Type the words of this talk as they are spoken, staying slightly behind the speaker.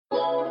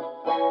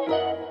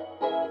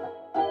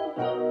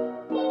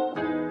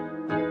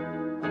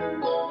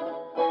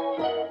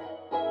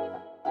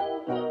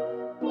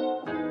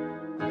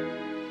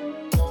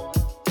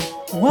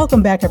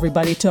welcome back,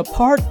 everybody, to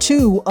part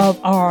 2 of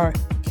our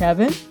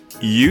Kevin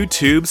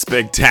YouTube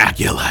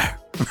Spectacular.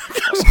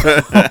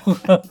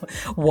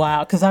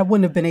 Wow, because I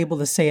wouldn't have been able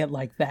to say it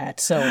like that.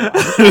 So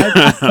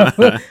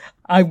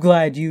I'm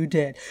glad you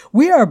did.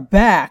 We are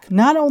back,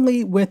 not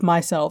only with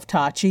myself,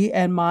 Tachi,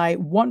 and my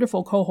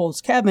wonderful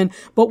co-host, Kevin,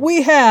 but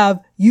we have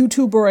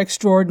YouTuber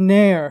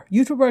extraordinaire.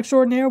 YouTuber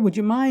extraordinaire, would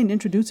you mind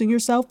introducing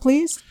yourself,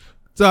 please?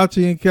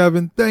 Tachi and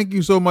Kevin, thank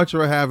you so much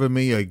for having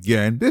me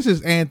again. This is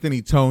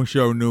Anthony Tone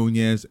Show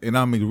Nunez, and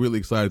I'm really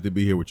excited to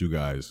be here with you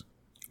guys.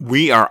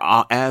 We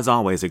are, as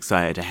always,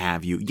 excited to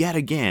have you yet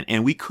again,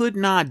 and we could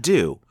not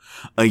do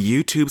a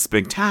YouTube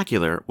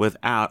Spectacular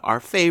without our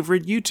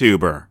favorite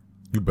YouTuber.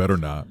 You better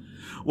not.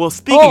 Well,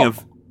 speaking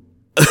of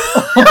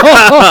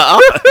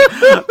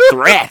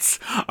threats,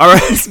 all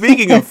right,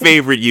 speaking of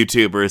favorite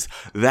YouTubers,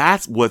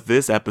 that's what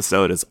this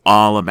episode is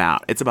all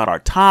about. It's about our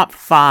top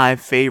 5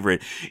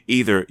 favorite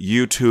either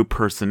YouTube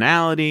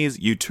personalities,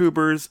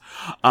 YouTubers,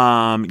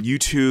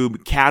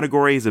 YouTube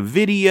categories of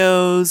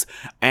videos,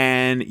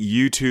 and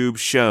YouTube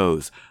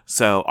shows.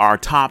 So our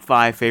top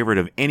 5 favorite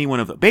of any one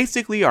of them.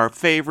 Basically, our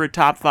favorite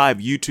top 5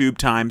 YouTube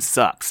time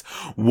sucks.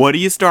 What do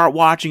you start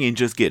watching and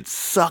just get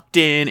sucked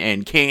in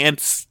and can't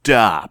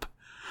stop?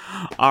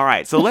 All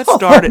right, so let's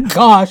start. Oh,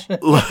 gosh,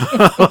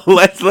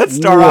 let's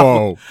start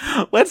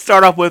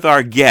off with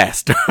our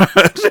guest.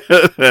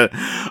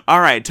 All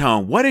right,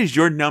 Tone, what is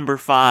your number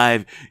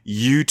 5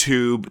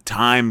 YouTube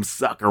time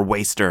sucker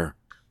waster?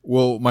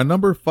 Well, my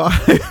number 5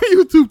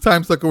 YouTube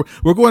time sucker.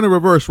 We're going to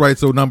reverse, right?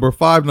 So number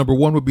 5, number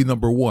 1 would be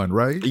number 1,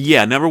 right?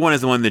 Yeah, number 1 is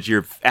the one that's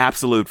your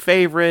absolute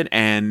favorite,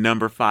 and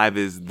number 5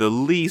 is the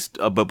least,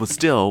 but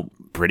still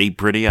pretty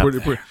up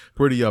there.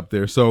 Pretty up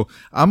there. So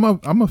I'm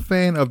a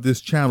fan of this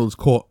channel. It's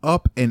called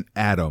Up and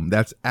Atom.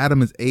 That's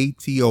Atom is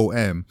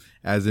ATOM,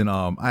 as in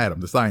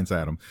Atom, the science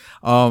atom.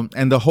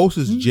 And the host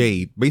is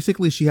Jade.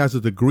 Basically, she has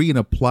a degree in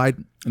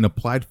applied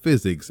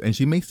physics, and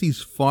she makes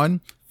these fun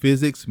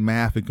physics,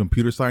 math, and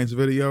computer science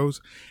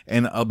videos.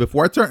 And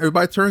before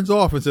everybody turns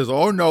off and says,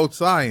 "Oh no,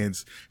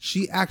 science,"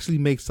 she actually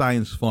makes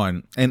science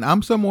fun. And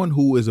I'm someone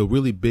who is a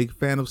really big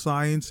fan of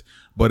science,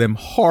 but am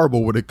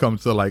horrible when it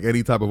comes to like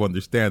any type of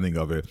understanding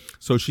of it.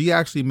 So she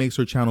actually makes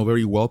her channel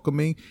very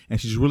welcoming,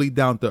 and she's really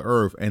down to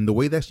earth. And the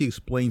way that she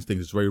explains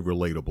things is very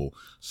relatable.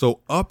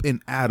 So Up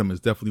and Atom is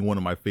definitely one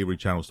of my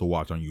favorite channels to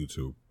watch on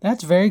YouTube.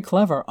 That's very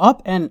clever.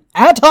 Up and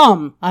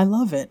Atom. I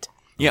love it.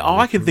 Yeah, all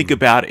I can think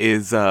about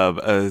is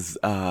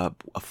a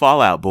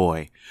Fallout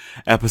Boy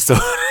episode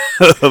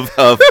of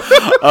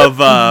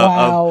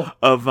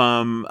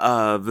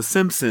The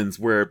Simpsons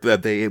where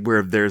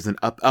there's an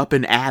up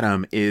and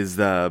Atom is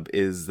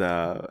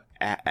Atom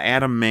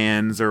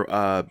Man's or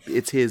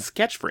it's his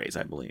catchphrase,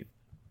 I believe.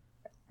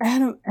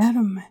 Atom,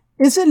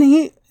 is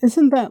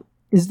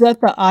that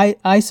the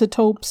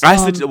isotopes?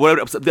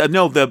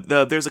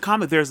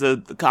 There's a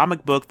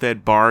comic book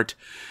that Bart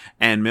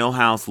and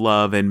Milhouse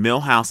love, and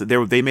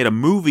Milhouse they made a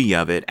movie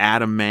of it,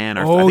 Atom Man.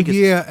 Atom,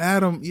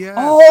 yeah.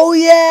 Oh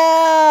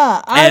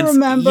yeah, I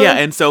remember. Yeah,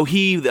 and so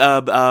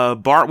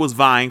Bart was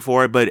vying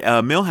for it, but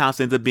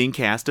Milhouse ends up being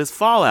cast as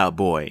Fallout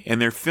Boy,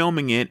 and they're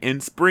filming it in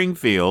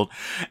Springfield,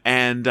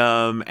 and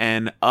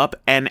Up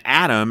and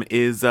Atom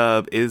is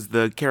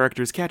the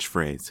character's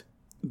catchphrase.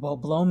 Well,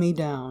 blow me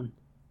down.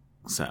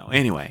 So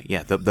anyway,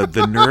 yeah, the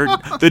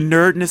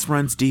nerdness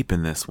runs deep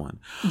in this one.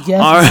 Yes.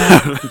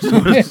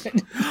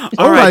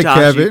 All right, Tachi.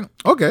 Kevin.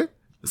 Okay.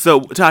 So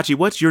Tachi,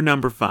 what's your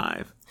number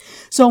 5?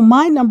 So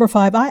my number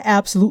 5, I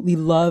absolutely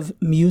love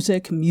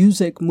music.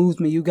 Music moves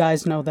me. You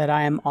guys know that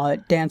I am a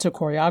dancer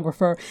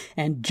choreographer,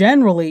 and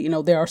generally,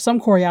 there are some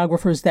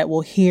choreographers that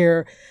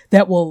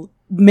will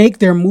make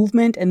their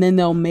movement and then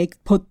they'll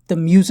put the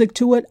music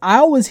to it. I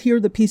always hear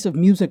the piece of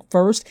music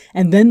first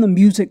and then the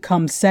music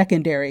comes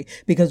secondary,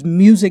 because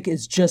music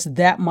is just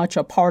that much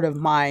a part of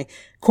my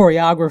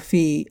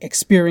choreography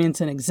experience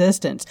and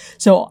existence.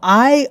 So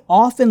I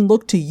often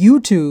look to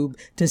YouTube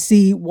to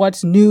see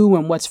what's new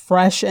and what's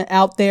fresh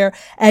out there.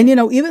 And,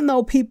 even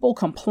though people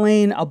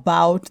complain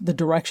about the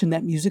direction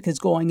that music is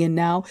going in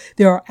now,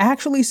 there are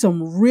actually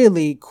some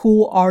really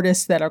cool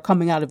artists that are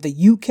coming out of the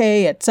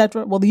UK,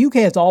 etc. Well, the UK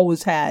has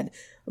always had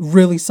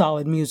really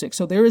solid music.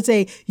 So there is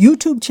a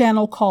YouTube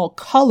channel called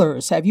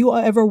Colors. Have you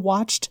ever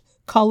watched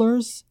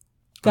Colors,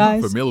 guys?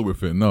 I'm not familiar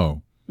with it,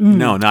 no.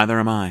 No, neither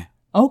am I.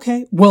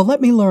 Okay, well, let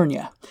me learn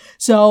you.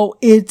 So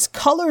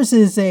Colors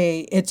is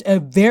it's a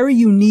very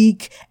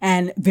unique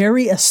and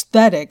very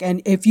aesthetic. And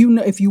if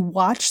you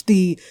watch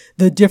the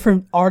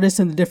different artists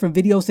and the different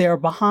videos they are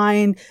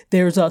behind,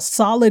 there's a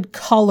solid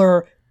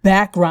color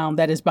background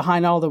that is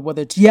behind all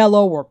whether it's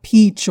yellow or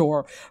peach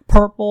or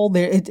purple.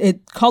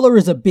 Color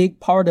is a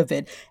big part of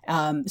it.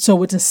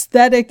 So it's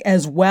aesthetic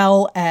as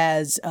well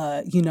as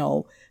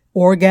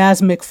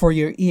orgasmic for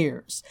your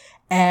ears.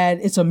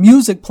 and it's a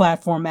music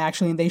platform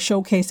actually, and they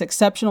showcase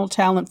exceptional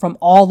talent from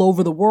all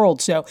over the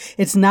world. So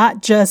it's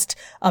not just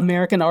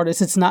American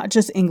artists, it's not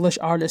just English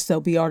artists.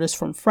 There'll be artists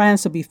from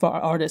France, there'll be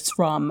artists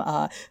from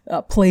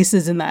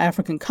places in the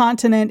African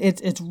continent.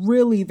 It's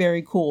really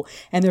very cool,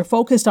 and they're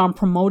focused on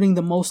promoting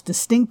the most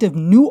distinctive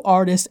new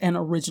artists and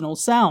original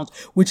sounds,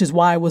 which is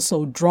why I was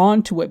so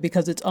drawn to it,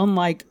 because it's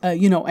unlike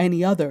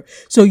any other.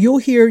 So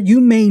you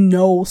may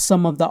know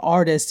some of the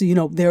artists,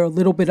 they're a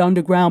little bit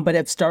underground, but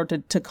have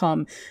started to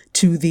come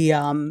to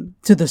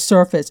the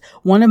surface.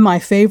 One of my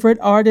favorite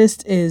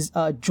artists is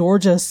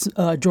Georgia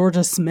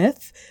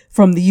Smith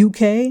from the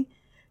UK.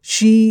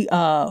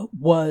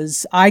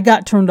 I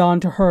got turned on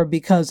to her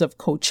because of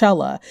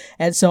Coachella.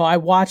 And so I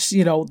watched,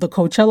 the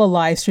Coachella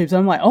live streams.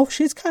 I'm like, oh,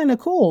 she's kind of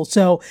cool.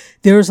 So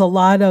there are a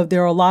lot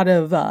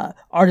of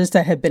artists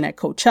that have been at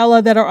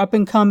Coachella that are up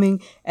and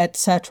coming,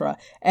 etc.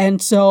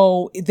 And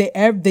so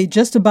they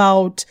just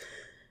about,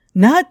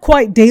 not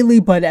quite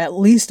daily, but at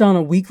least on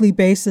a weekly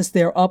basis,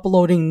 they're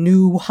uploading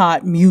new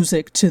hot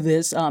music to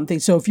this thing.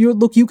 So if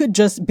you could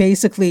just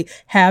basically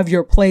have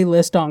your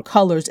playlist on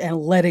Colors and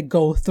let it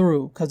go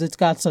through, because it's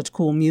got such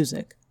cool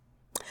music.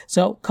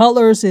 So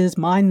Colors is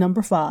my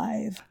number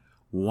 5.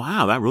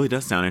 Wow, that really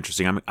does sound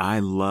interesting. I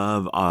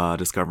love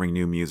discovering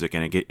new music,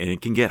 and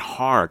it can get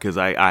hard because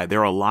there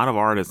are a lot of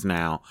artists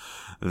now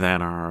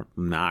that are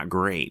not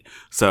great.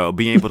 So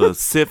being able to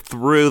sift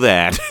through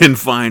that and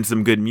find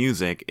some good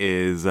music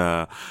is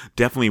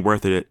definitely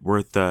worth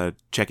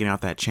checking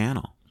out that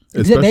channel.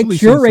 They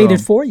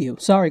curated for you.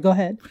 Sorry, go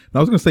ahead. I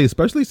was going to say,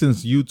 especially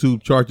since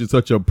YouTube charges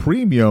such a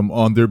premium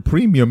on their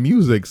premium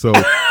music, so.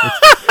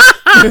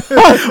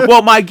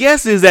 Well, my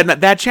guess is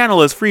that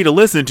channel is free to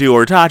listen to,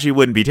 or Tachi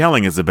wouldn't be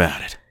telling us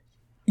about it.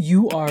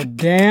 You are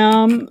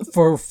damn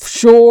for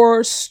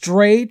sure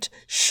straight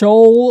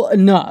show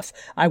enough.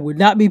 I would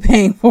not be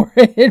paying for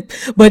it,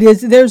 but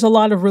there's a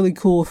lot of really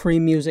cool free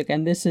music,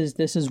 and this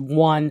is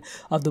one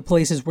of the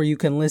places where you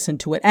can listen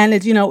to it. And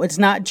it's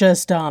not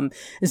just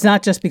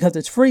because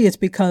it's free. It's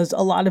because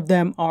a lot of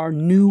them are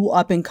new,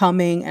 up and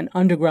coming, and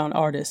underground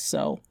artists.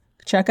 So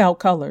check out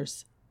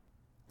Colors.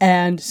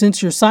 And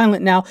since you're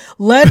silent now,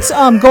 let's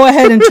go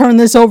ahead and turn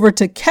this over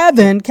to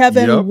Kevin.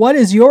 Kevin, yep. What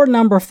is your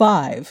number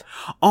 5?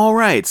 All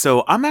right.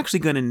 So I'm actually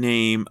going to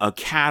name a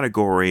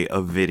category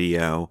of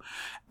video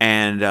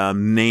and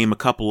name a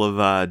couple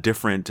of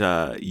different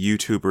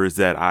YouTubers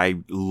that I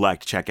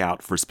like to check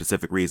out for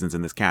specific reasons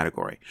in this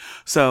category.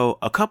 So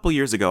a couple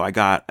years ago, I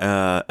got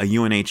a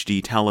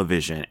UNHD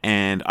television,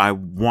 and I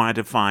wanted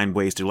to find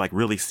ways to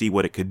really see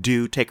what it could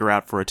do, take her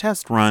out for a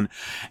test run,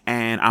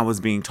 and I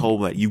was being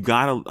told that you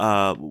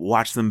gotta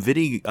watch some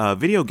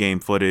video game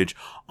footage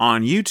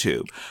on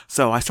YouTube.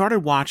 So I started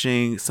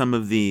watching some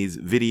of these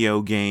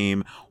video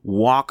game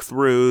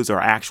walkthroughs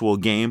or actual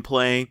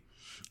gameplay.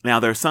 Now,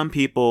 there are some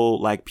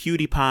people like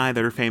PewDiePie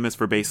that are famous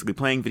for basically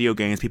playing video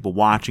games, people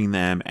watching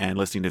them and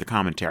listening to the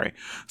commentary.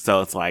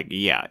 So it's like,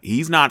 yeah,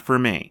 he's not for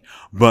me.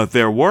 But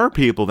there were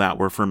people that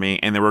were for me,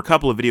 and there were a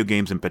couple of video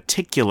games in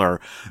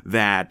particular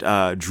that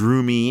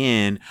drew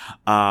me in.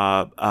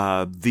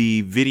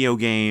 The video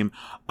game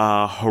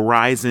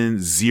Horizon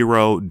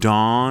Zero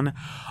Dawn.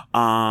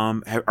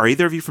 Are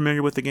either of you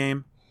familiar with the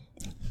game?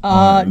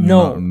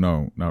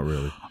 No, not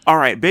really. All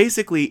right,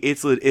 basically, it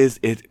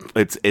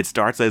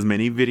starts as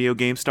many video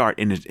games start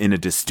in a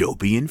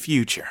dystopian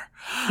future,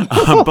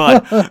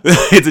 but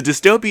it's a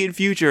dystopian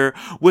future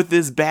with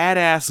this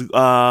badass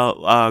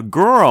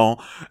girl,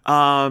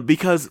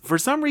 because for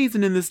some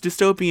reason in this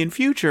dystopian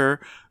future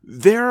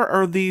there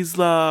are these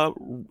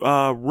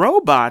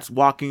robots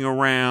walking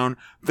around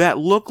that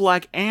look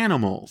like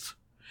animals.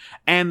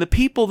 And the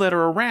people that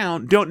are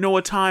around don't know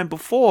a time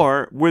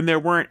before when there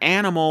weren't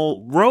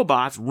animal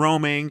robots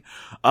roaming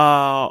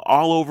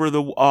all over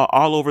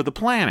the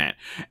planet.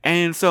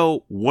 And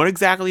so what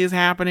exactly is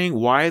happening?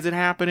 Why is it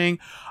happening?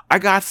 I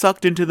got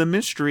sucked into the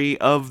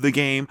mystery of the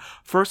game.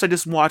 First, I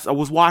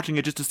was watching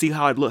it just to see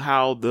how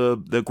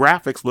the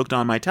graphics looked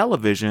on my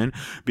television,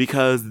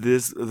 because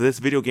this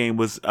video game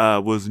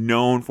was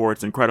known for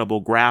its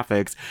incredible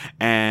graphics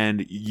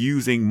and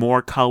using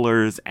more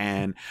colors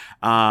and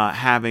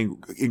having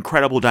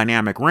incredible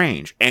dynamic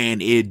range. And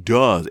it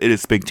does. It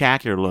is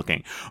spectacular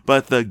looking.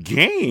 But the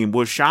game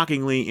was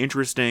shockingly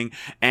interesting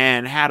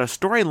and had a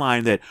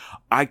storyline that,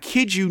 I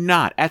kid you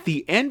not, at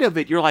the end of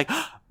it, you're like,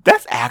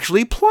 that's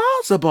actually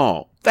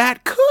plausible.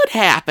 That could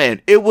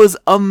happen. It was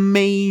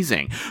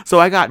amazing.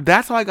 So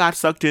that's how I got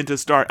sucked in to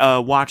start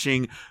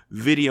watching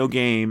video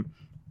game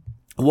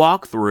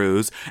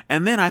walkthroughs.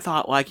 And then I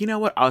thought, you know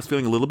what? I was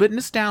feeling a little bit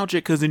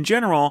nostalgic, because in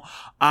general,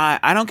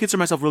 I don't consider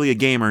myself really a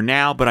gamer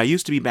now, but I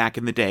used to be back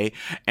in the day.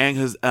 And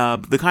because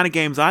the kind of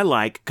games I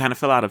like kind of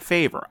fell out of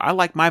favor. I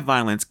like my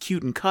violence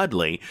cute and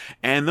cuddly.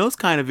 And those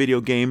kind of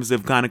video games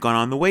have kind of gone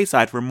on the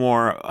wayside for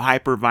more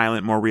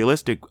hyper-violent, more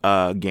realistic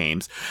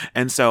games.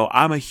 And so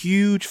I'm a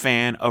huge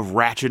fan of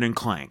Ratchet and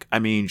Clank. I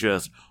mean,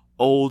 just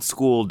old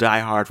school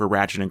diehard for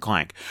Ratchet and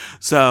Clank.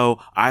 So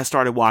I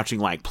started watching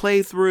like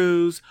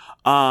playthroughs,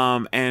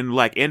 and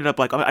like ended up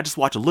like I just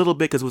watched a little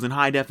bit because it was in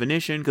high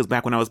definition. Because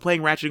back when I was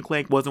playing Ratchet and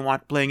Clank,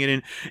 wasn't playing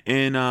it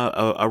in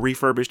a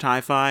refurbished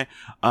hi-fi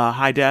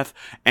high def.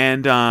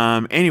 And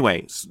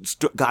anyway,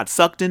 got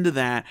sucked into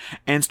that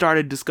and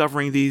started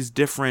discovering these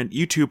different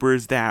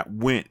YouTubers that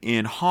went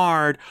in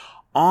hard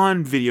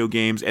on video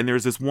games. And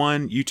there's this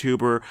one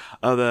YouTuber,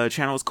 the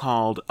channel is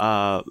called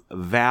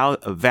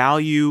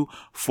Value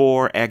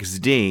for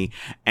XD,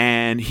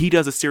 and he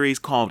does a series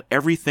called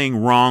Everything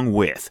Wrong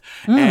With,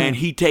 and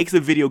he takes a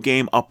video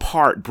game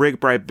apart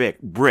brick by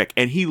brick,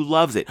 and he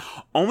loves it.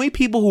 Only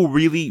people who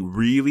really,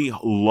 really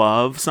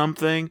love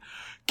something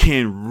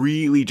can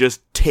really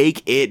just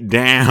take it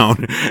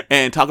down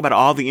and talk about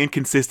all the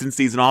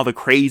inconsistencies and all the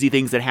crazy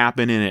things that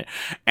happen in it.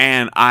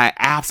 And I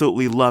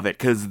absolutely love it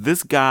because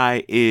this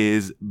guy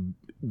is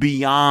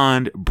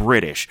beyond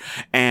British,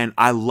 and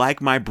I like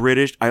my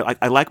British.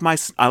 I like my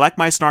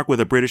snark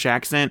with a British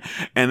accent,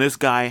 and this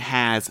guy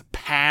has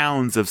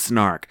pounds of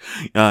snark,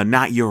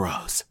 not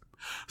euros.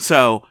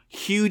 So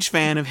huge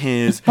fan of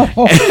his. I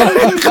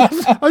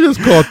just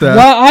caught that.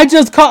 Well,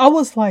 I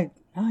was like,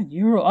 not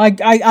Euro. I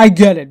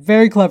get it.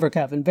 Very clever,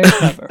 Kevin. Very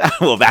clever.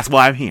 Well, that's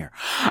why I'm here.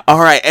 All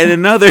right, and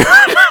another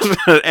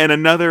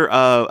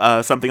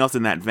something else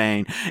in that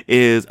vein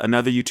is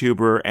another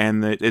YouTuber,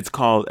 and it's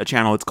called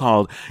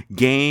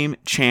Game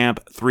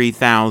Champ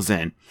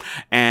 3000,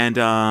 and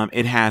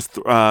it has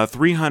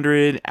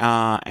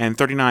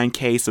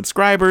 339K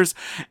subscribers,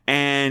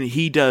 and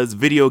he does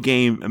video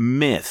game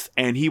myth,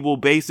 and he will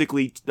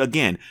basically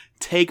again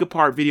take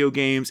apart video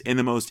games in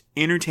the most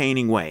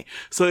entertaining way.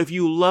 So if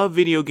you love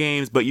video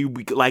games, but you,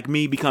 like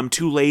me, become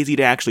too lazy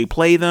to actually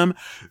play them,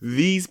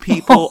 these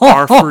people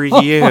are for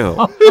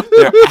you.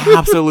 They're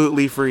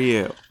absolutely for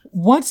you.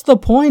 What's the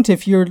point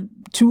if you're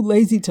too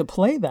lazy to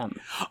play them?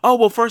 Oh,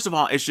 well, first of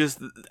all, it's just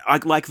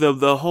like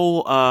the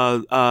whole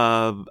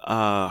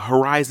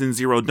Horizon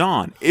Zero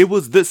Dawn.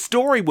 The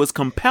story was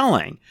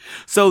compelling.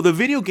 So the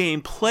video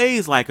game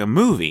plays like a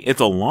movie.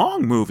 It's a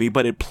long movie,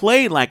 but it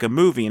played like a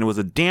movie, and it was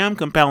a damn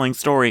compelling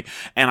story,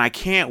 and I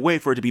can't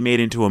wait for it to be made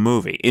into a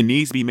movie. It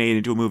needs to be made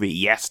into a movie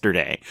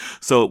yesterday.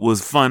 So it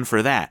was fun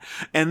for that.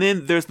 And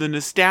then there's the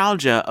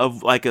nostalgia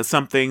of like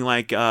something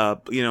like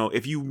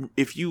if you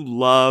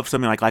love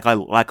something like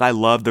I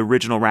love the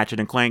original Ratchet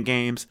and Clank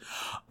games,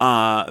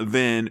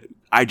 then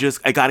I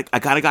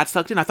got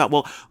sucked in. I thought,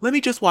 well, let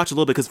me just watch a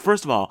little bit, because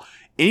first of all,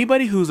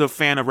 anybody who's a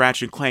fan of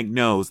Ratchet and Clank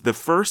knows the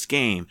first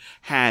game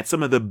had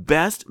some of the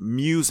best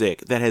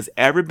music that has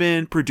ever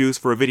been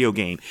produced for a video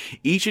game.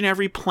 Each and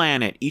every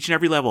planet, each and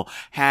every level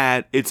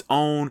had its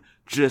own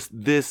just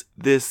this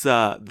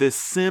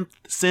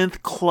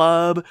synth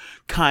club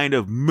kind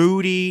of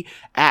moody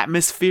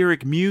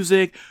atmospheric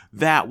music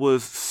that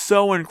was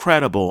so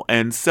incredible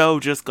and so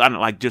just kind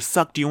of like just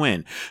sucked you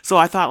in. So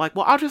I thought like,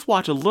 well, I'll just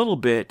watch a little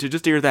bit to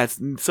just hear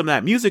some of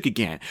that music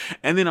again.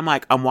 And then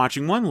I'm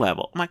watching one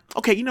level. I'm like,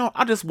 okay,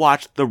 I'll just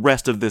watch the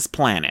rest of this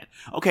planet.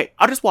 Okay,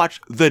 I'll just watch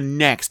the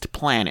next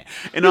planet.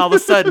 And all of a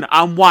sudden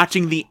I'm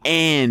watching the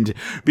end,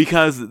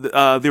 because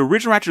the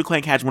original Ratchet &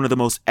 Clank has one of the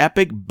most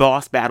epic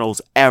boss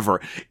battles ever.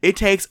 It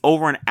takes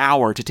over an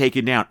hour to take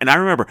it down. And I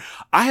remember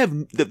I have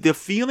the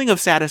feeling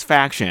of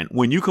satisfaction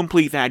when you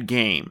complete that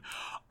game.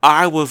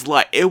 It was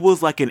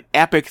like an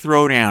epic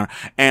throwdown,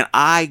 and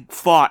I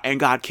fought and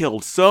got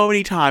killed so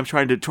many times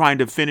trying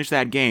to finish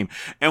that game.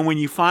 And when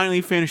you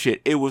finally finish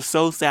it, it was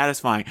so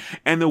satisfying.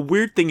 And the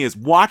weird thing is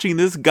watching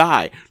this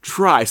guy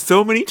try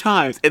so many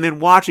times and then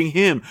watching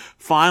him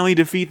finally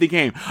defeat the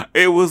game.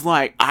 It was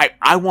like,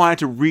 I wanted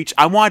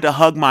to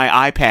hug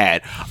my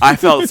iPad. I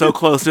felt so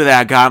close to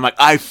that guy. I'm like,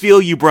 I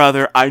feel you,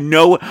 brother. I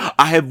know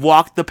I have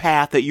walked the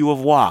path that you have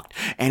walked,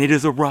 and it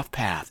is a rough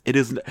path. It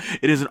is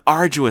an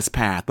arduous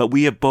path, but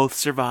we have both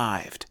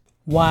survived.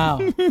 Wow.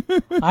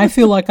 I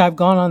feel like I've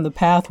gone on the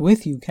path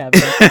with you,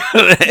 Kevin.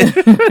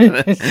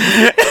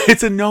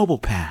 It's a noble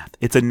path.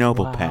 It's a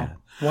noble path.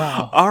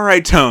 Wow. All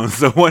right, Tone.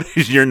 So what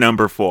is your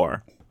number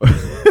 4? All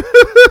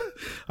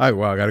right,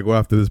 well, I got to go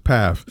after this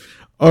path.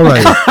 All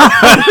right.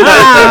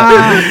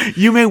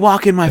 You may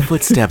walk in my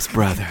footsteps,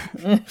 brother.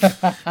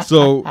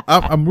 So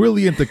I'm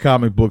really into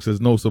comic books. There's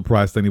no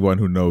surprise to anyone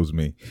who knows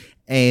me.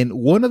 And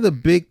one of the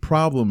big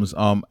problems,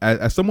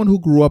 as someone who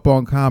grew up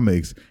on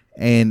comics,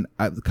 and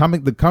the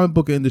comic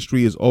book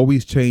industry is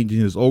always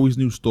changing. There's always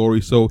new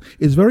stories. So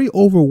it's very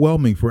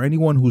overwhelming for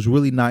anyone who's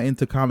really not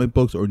into comic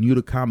books or new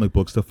to comic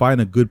books to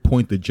find a good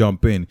point to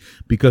jump in,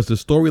 because the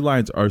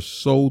storylines are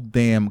so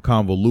damn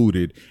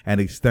convoluted and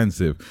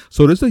extensive.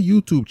 So there's a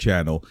YouTube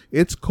channel.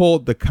 It's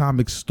called The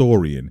Comic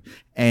Storian.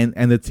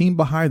 And the team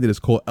behind it is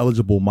called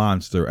Eligible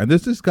Monster. And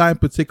there's this guy in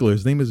particular.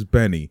 His name is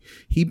Benny.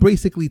 He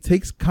basically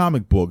takes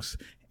comic books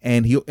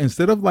and he'll,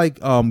 instead of like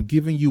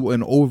giving you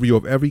an overview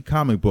of every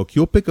comic book,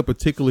 he'll pick a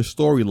particular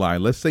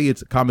storyline. Let's say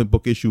it's comic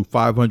book issue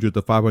 500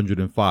 to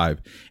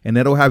 505, and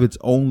that'll have its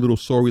own little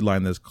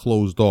storyline that's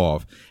closed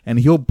off, and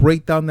he'll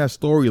break down that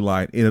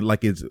storyline in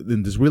like it's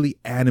in this really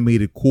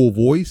animated, cool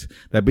voice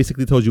that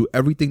basically tells you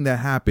everything that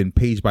happened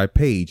page by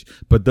page,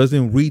 but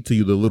doesn't read to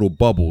you the little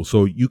bubbles,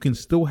 so you can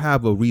still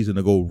have a reason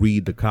to go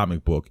read the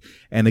comic book.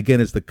 And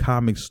again, it's the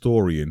comic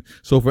historian.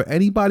 So for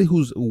anybody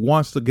who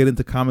wants to get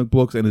into comic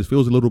books and it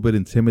feels a little bit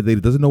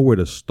intimidated, doesn't know where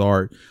to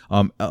start,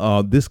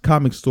 this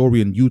comic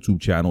historian YouTube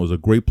channel is a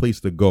great place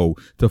to go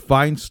to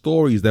find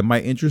stories that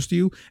might interest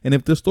you. And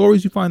if the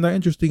stories you find are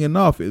interesting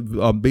enough,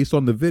 based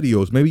on the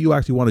videos, maybe you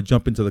actually want to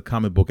jump into the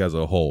comic book as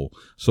a whole.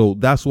 So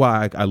that's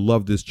why I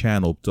love this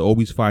channel, to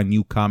always find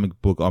new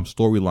comic book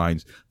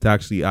storylines to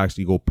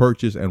actually go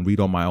purchase and read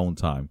on my own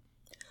time.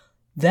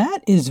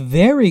 That is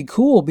very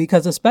cool,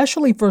 because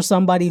especially for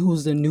somebody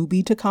who's a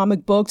newbie to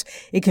comic books,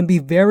 it can be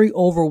very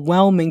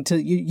overwhelming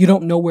to you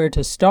don't know where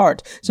to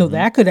start. So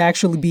that could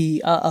actually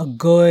be a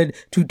good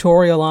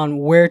tutorial on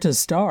where to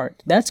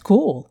start. That's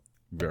cool.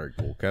 Very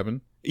cool. Kevin?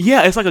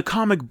 Yeah, it's like a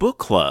comic book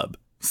club.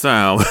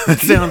 So it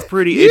sounds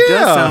pretty, it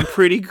does sound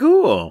pretty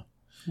cool.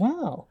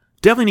 Wow.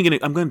 I'm definitely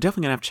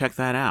gonna have to check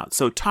that out.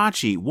 So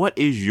Tachi, what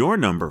is your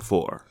number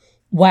 4?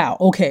 Wow.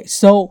 Okay.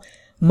 So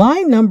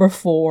my number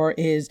 4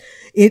 is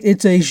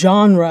it's a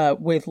genre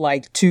with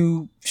like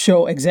 2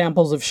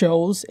 examples of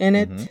shows in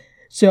it.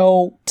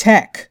 So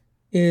tech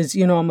is,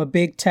 I'm a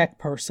big tech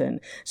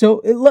person.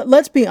 So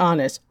let's be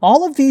honest.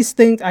 All of these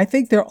things, I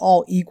think they're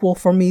all equal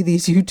for me,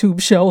 these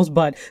YouTube shows,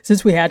 but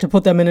since we had to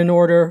put them in an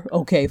order,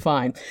 okay,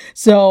 fine.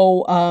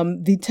 So,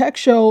 the tech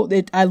show,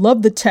 I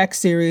love the tech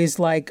series,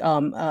 like,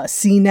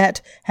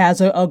 CNET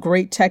has a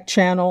great tech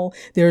channel.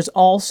 There's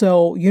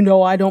also,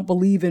 I don't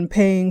believe in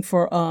paying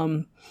for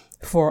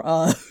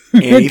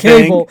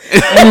cable,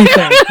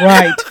 anything,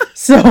 right?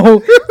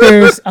 So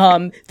there's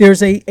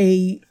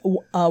a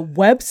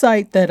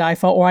website that I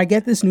follow, or I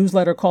get this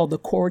newsletter called the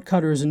Cord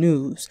Cutters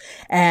News,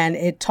 and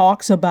it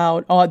talks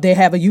about, they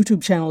have a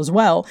YouTube channel as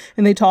well,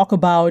 and they talk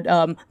about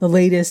the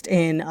latest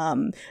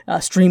in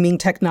streaming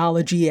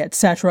technology,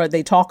 etc.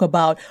 They talk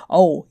about,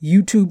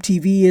 YouTube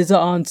TV is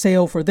on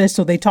sale for this,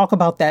 so they talk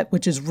about that,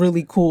 which is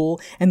really cool,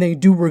 and they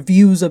do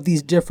reviews of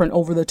these different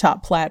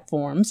over-the-top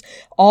platforms.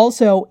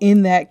 Also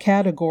in that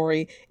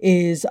category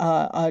is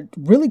a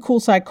really cool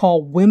site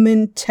called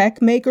Women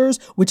Tech Makers,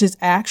 which is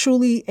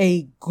actually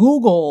a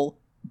Google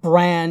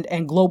brand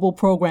and global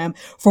program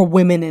for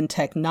women in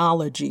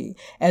technology.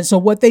 And so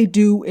what they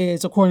do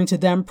is, according to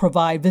them,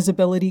 provide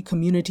visibility,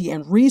 community,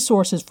 and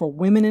resources for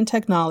women in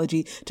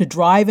technology to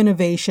drive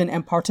innovation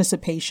and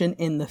participation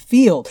in the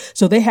field.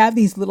 So they have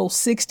these little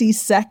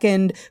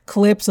 60-second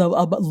clips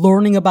of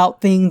learning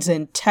about things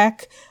in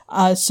tech,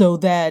 so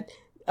that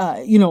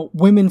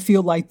women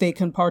feel like they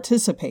can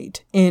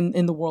participate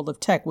in the world of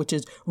tech, which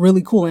is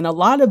really cool. And a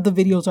lot of the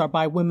videos are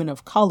by women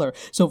of color.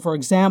 So, for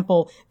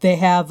example, they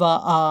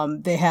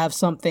have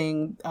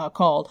something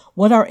called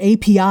 "What are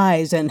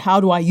APIs and how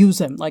do I use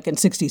them?" like in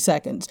 60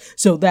 seconds.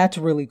 So that's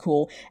really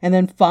cool. And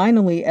then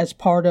finally, as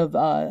part of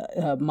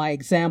my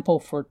example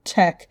for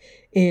tech,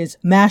 is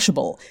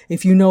Mashable.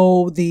 If you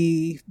know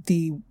the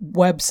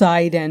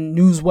website and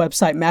news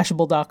website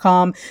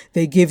Mashable.com,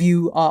 they give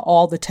you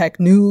all the tech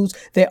news.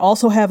 They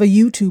also have a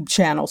YouTube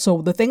channel.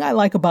 So the thing I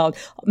like about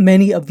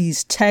many of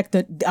these tech,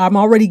 that I'm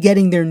already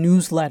getting their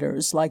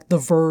newsletters like The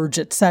Verge,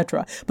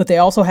 etc. But they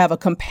also have a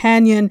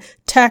companion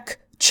tech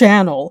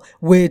channel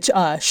which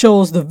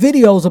shows the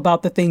videos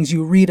about the things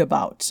you read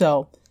about.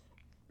 So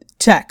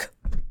tech.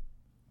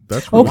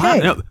 That's really okay.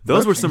 Wow,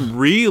 those were some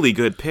really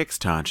good picks,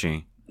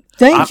 Tachi.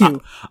 Thank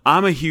you.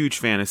 I'm a huge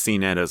fan of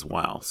CNET as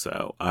well,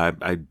 so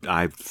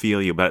I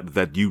feel you, but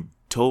that you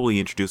totally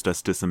introduced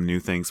us to some new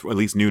things, or at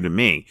least new to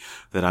me,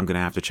 that I'm going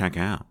to have to check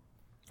out.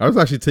 I was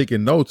actually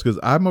taking notes because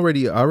I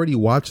already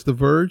watched The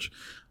Verge,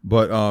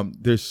 but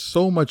there's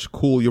so much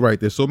cool. You're right.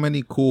 There's so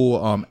many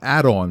cool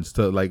add-ons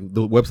to like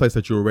the websites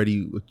that you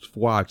already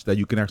watched that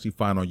you can actually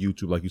find on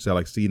YouTube, like you said,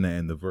 like CNET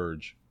and The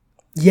Verge.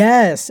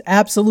 Yes,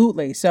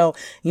 absolutely. So,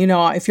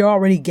 if you're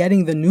already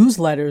getting the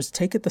newsletters,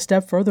 take it the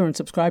step further and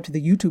subscribe to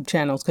the YouTube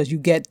channels, because you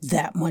get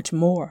that much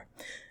more.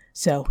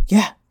 So,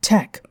 yeah,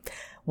 tech.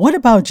 What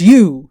about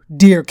you,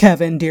 dear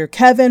Kevin? Dear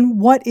Kevin,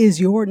 what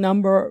is your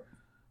number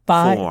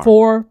 5?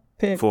 4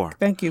 pick? 4.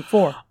 Thank you.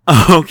 4.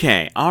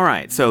 Okay. All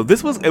right. So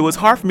it was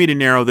hard for me to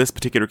narrow this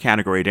particular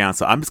category down.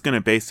 So I'm just going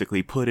to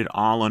basically put it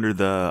all under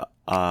the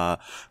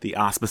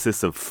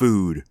auspices of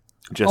food.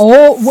 Just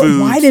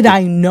why did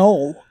I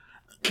know?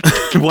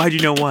 Why'd you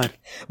know what?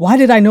 Why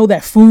did I know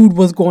that food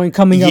was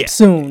coming up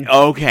soon?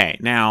 Okay,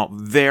 now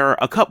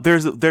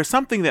there's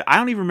something that I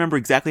don't even remember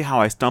exactly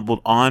how I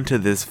stumbled onto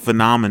this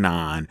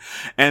phenomenon,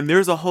 and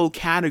there's a whole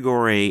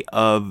category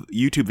of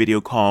YouTube video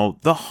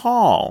called The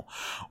Haul,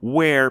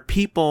 where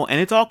people,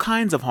 and it's all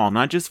kinds of haul,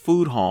 not just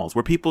food hauls,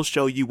 where people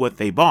show you what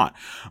they bought,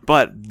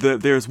 but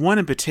there's one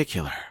in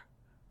particular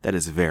that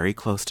is very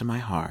close to my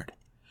heart,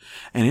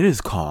 and it is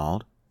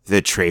called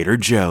the Trader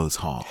Joe's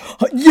haul.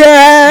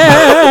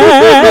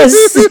 Yes!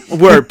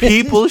 Where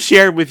people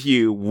share with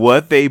you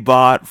what they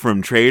bought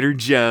from Trader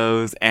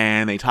Joe's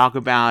and they talk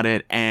about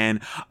it.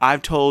 And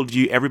I've told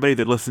you, everybody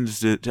that listens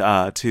to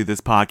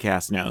this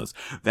podcast knows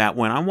that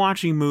when I'm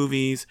watching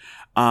movies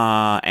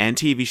and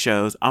TV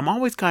shows, I'm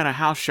always kind of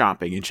house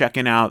shopping and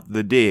checking out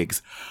the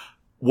digs.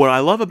 What I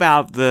love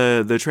about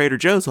the Trader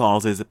Joe's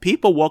hauls is that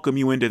people welcome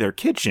you into their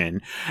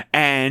kitchen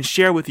and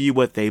share with you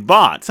what they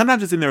bought.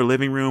 Sometimes it's in their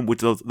living room,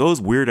 which those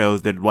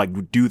weirdos that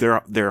like do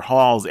their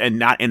hauls and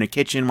not in a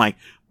kitchen. Like,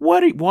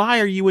 why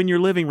are you in your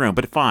living room?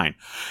 But fine.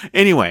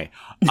 Anyway,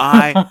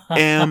 I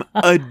am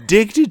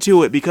addicted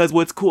to it because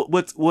what's cool,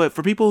 what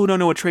for people who don't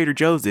know what Trader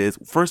Joe's is,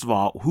 first of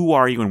all, who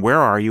are you and where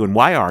are you and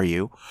why are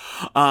you?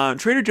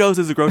 Trader Joe's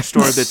is a grocery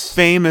store that's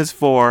famous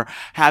for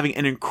having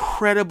an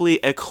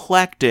incredibly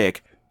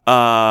eclectic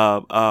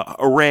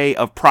array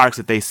of products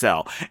that they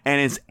sell,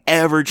 and it's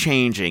ever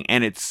changing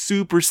and it's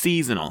super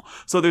seasonal,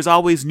 so there's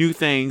always new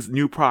things,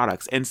 new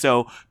products, and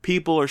so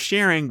people are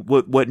sharing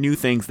what new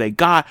things they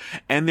got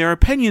and their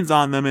opinions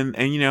on them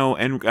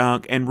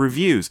and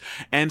reviews,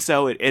 and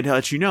so it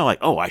lets you know, like,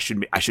 oh, I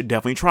should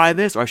definitely try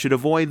this, or I should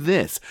avoid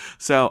this.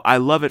 So I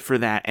love it for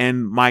that.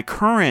 And my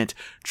current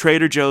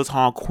Trader Joe's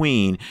haul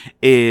queen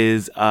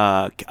is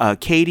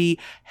Katie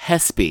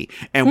Hespy.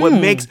 And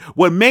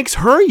what makes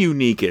her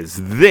unique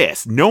is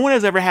this: no one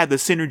has ever had the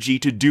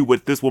synergy to do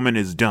what this woman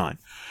has done.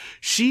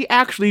 She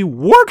actually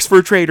works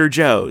for Trader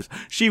Joe's.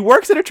 She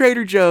works at a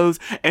Trader Joe's,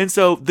 and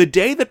so the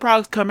day the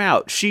products come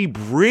out, she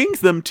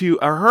brings them to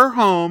her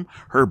home,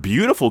 her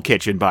beautiful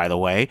kitchen, by the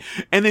way,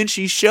 and then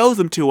she shows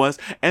them to us,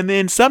 and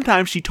then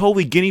sometimes she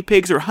totally guinea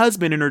pigs her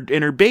husband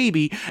and her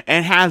baby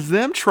and has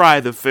them try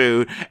the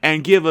food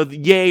and give a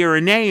yay or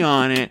a nay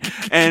on it.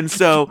 And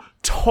so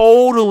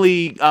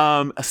totally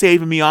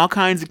saving me all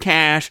kinds of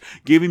cash,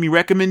 giving me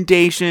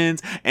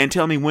recommendations, and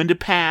telling me when to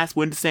pass,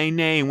 when to say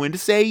nay, and when to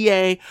say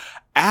yay.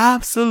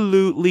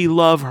 Absolutely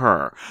love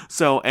her.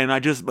 So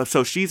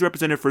she's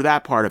represented for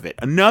that part of it.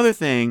 Another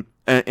thing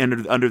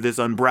under this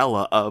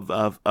umbrella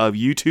of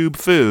YouTube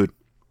food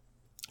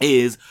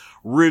is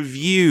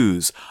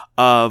reviews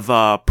of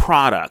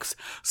products.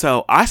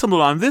 So I stumbled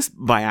on this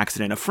by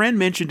accident. A friend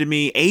mentioned to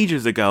me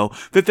ages ago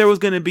that there was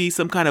going to be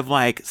some kind of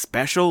like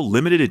special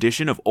limited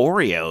edition of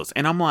Oreos,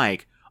 and I'm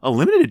like, a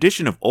limited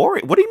edition of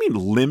Oreo? What do you mean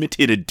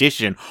limited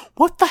edition?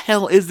 What the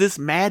hell is this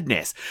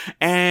madness?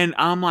 And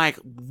I'm like,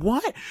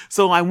 what?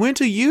 So I went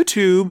to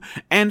YouTube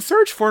and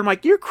searched for it. I'm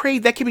like, you're crazy.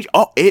 That can be.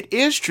 Oh, it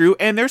is true.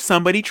 And there's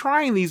somebody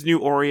trying these new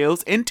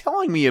Oreos and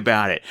telling me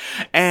about it.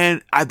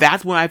 And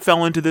that's when I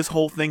fell into this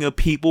whole thing of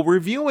people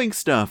reviewing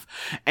stuff.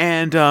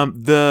 And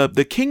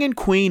the king and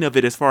queen of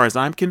it, as far as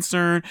I'm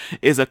concerned,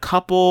 is a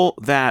couple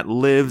that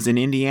lives in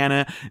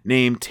Indiana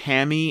named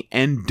Tammy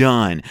and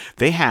Dunn.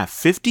 They have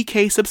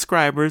 50K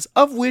subscribers,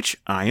 of which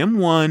I am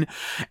one,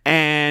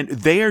 and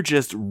they are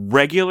just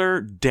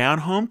regular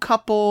down-home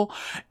couple,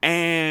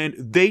 and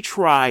they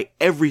try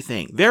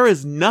everything. There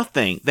is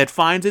nothing that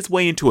finds its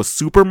way into a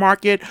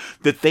supermarket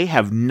that they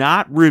have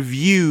not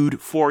reviewed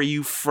for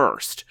you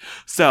first.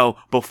 So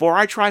before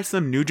I try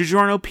some new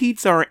DiGiorno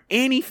pizza or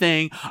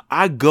anything,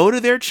 I go to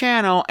their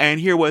channel and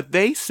hear what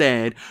they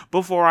said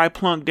before I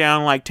plunk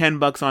down like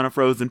 $10 on a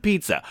frozen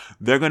pizza.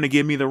 They're going to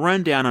give me the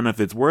rundown on if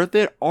it's worth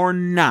it or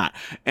not,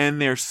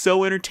 and they're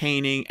so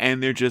entertaining.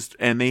 And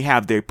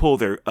they pull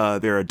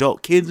their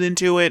adult kids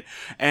into it,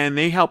 and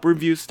they help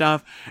review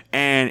stuff,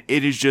 and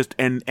it is just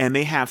and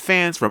they have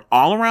fans from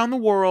all around the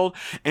world,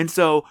 and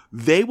so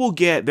they'll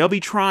be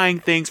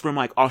trying things from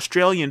like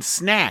Australian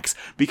snacks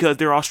because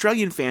their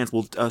Australian fans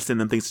will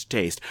send them things to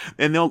taste,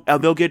 and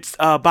they'll get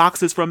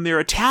boxes from their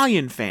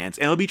Italian fans,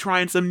 and they'll be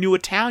trying some new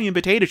Italian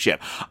potato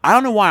chip. I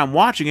don't know why I'm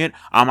watching it.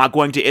 I'm not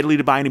going to Italy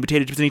to buy any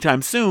potato chips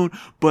anytime soon,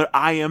 but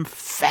I am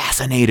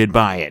fascinated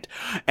by it.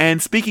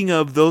 And speaking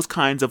of those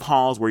kinds of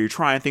hauls where you're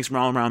trying things from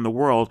all around the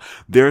world,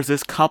 there's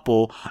this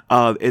couple,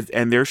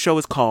 and their show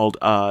is called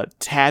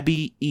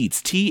Tabi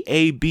Eats,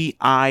 Tabi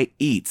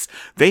Eats.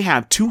 They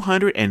have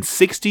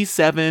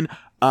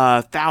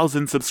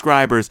 267,000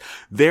 subscribers.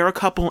 They're a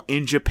couple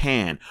in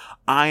Japan.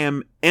 I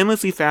am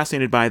endlessly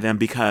fascinated by them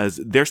because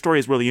their story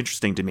is really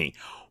interesting to me.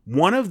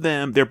 One of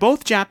them, they're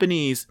both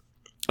Japanese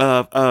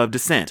of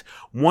descent.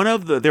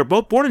 They're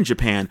both born in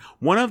Japan.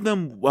 One of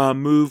them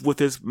moved with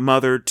his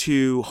mother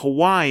to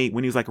Hawaii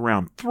when he was like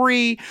around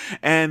 3,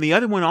 and the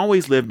other one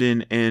always lived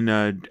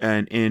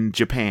in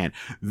Japan.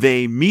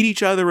 They meet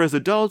each other as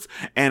adults,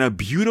 and a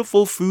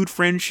beautiful food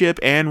friendship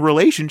and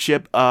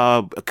relationship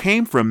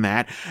came from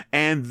that.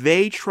 And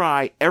they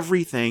try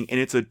everything, and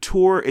it's a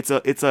tour. It's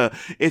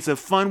a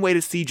fun way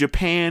to see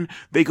Japan.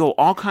 They go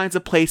all kinds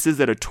of places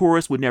that a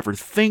tourist would never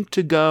think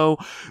to go.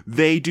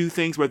 They do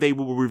things where they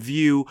will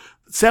review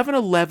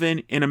 7-Eleven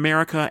in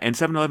America and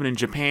 7-Eleven in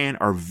Japan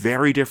are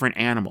very different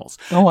animals.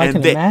 Oh, I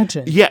can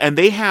imagine. Yeah, and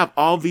they have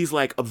all these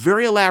like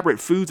very elaborate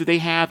foods that they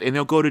have, and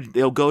they'll go to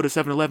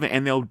 7-Eleven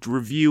and they'll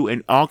review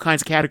in all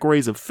kinds of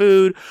categories of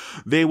food.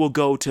 They will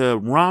go to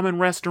ramen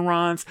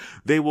restaurants.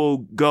 They will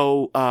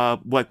go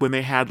like when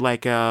they had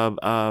like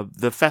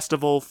the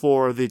festival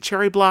for the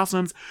cherry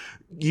blossoms.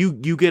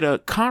 You get a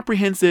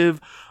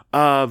comprehensive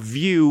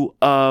view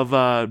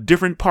of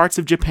different parts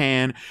of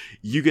Japan.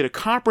 You get a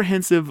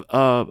comprehensive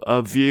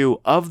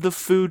view of the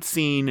food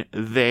scene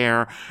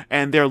there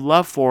and their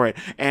love for it.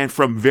 And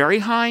from very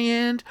high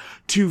end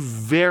to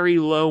very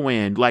low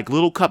end, like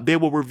they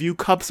will review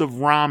cups of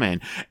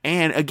ramen.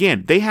 And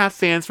again, they have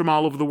fans from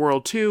all over the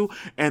world too.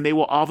 And they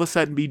will all of a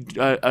sudden be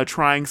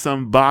trying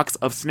some box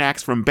of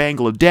snacks from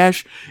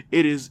Bangladesh.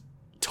 It is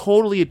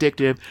totally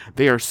addictive.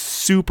 They are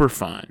super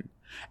fun.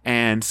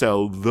 And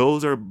so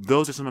those are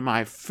some of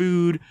my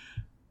food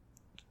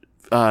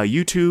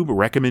YouTube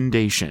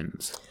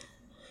recommendations.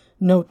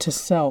 Note to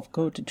self: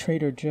 go to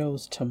Trader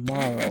Joe's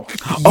tomorrow.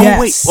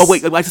 Yes. Oh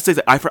wait! I'd like to say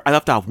that I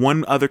left off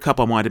one other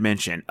couple I wanted to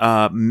mention.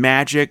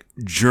 Magic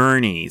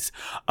Journeys.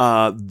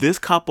 This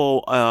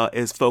couple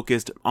is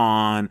focused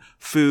on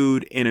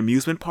food in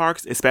amusement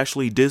parks,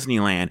 especially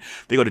Disneyland.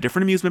 They go to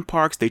different amusement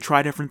parks. They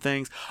try different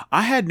things.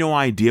 I had no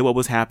idea what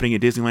was happening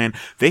at Disneyland.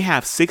 They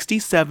have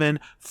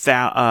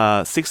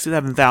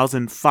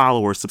 67,000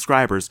 followers,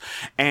 subscribers,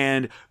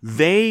 and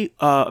they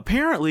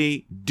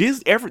apparently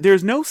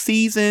there's no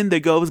season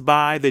that goes by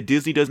that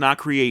Disney does not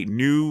create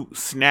new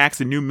snacks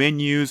and new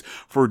menus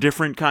for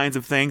different kinds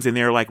of things. And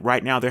they're like,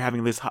 right now they're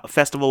having this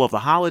festival of the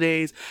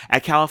holidays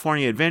at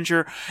California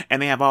Adventure,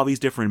 and they have all these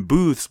different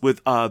booths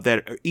with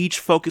that each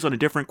focus on a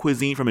different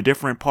cuisine from a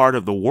different part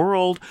of the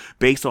world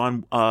based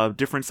on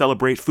different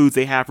foods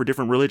they have for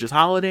different religious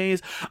holidays.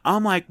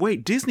 I'm like,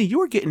 wait, Disney, you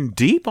were getting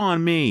deep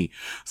on me.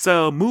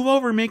 So move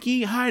over,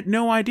 Mickey. I had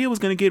no idea it was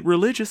going to get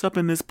religious up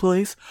in this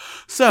place.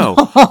 So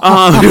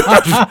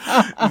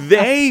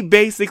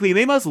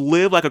they must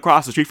live like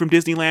across the street from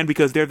Disneyland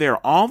because they're there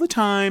all the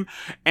time,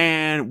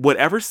 and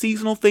whatever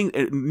seasonal thing,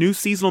 new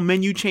seasonal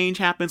menu change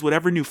happens,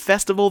 whatever new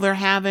festival they're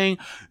having,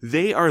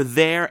 they are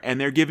there and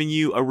they're giving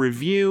you a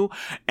review.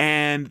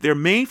 And their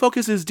main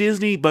focus is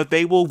Disney, but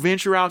they will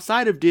venture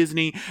outside of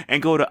Disney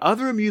and go to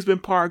other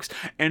amusement parks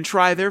and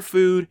try their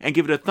food and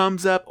give it a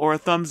thumbs up or a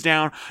thumbs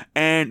down.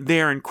 And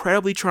they're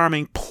incredibly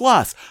charming.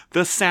 Plus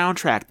the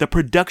soundtrack, the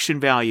production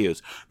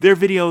values, their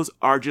videos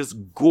are just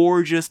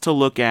gorgeous to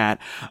look at.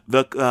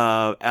 The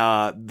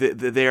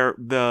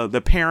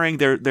pairing,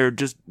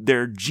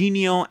 they're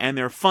genial and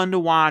they're fun to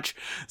watch.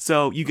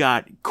 So you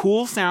got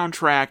cool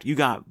soundtrack, you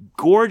got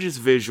gorgeous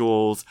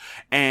visuals,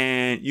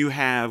 and you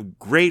have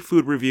great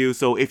food reviews.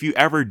 So if you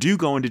ever do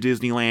go into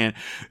Disneyland,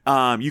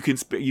 you can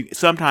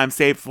sometimes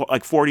save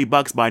like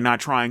 $40 by not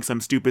trying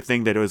some stupid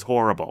thing that was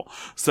horrible.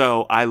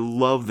 So I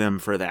love them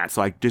for that.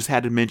 So I just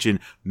had to mention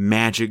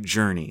Magic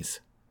Journeys.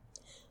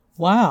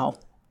 Wow.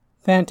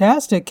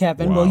 Fantastic,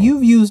 Kevin. Wow. Well,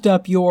 you've used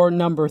up your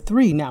number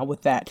 3 now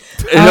with that.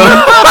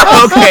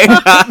 Okay.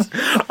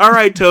 All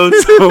right, Toad.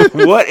 So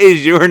what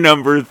is your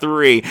number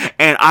 3?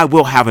 And I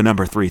will have a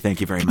number 3.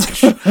 Thank you very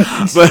much.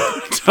 But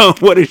Toad,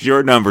 what is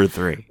your number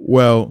 3?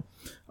 Well,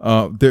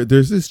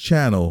 there's this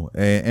channel,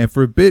 and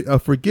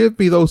forgive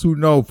me those who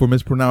know for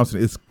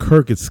mispronouncing it, it's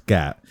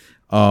Kyrgyzstan.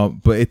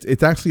 But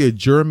it's actually a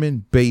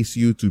German-based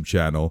YouTube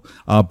channel.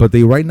 But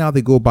right now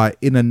they go by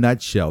In a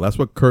Nutshell. That's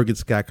what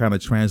Kyrgyzstan kind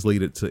of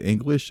translated to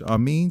English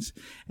means.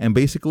 And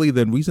basically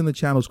the reason the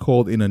channel is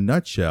called In a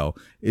Nutshell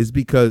is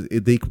because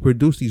they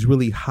produce these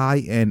really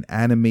high-end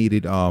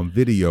animated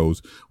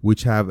videos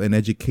which have an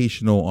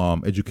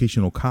educational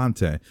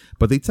content.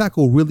 But they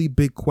tackle really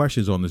big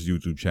questions on this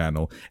YouTube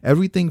channel.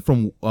 Everything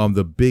from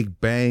the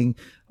Big Bang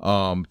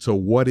to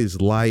what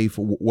is life,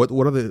 what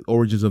are the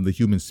origins of the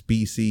human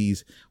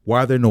species,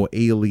 why are there no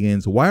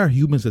aliens, why are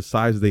humans the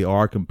size they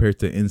are compared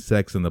to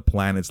insects and the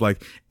planets,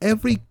 like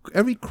every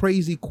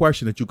crazy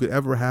question that you could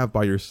ever have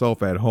by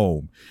yourself at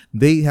home,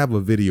 they have a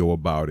video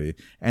about it.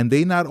 And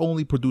they not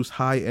only produce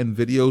high-end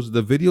videos,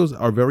 the videos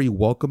are very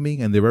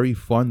welcoming and they're very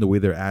fun the way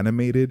they're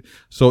animated.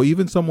 So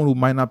even someone who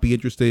might not be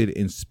interested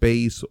in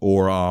space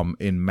or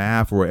in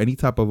math or any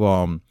type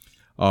of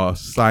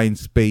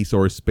science-based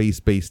or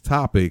space-based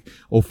topic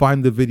will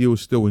find the video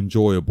still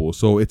enjoyable.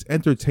 So it's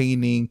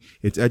entertaining,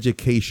 it's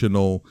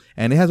educational,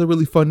 and it has a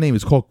really fun name.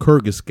 It's called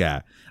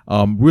Kyrgyzstan.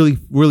 Really,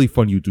 really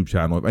fun YouTube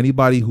channel. If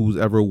anybody who's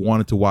ever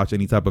wanted to watch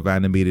any type of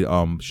animated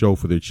show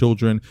for their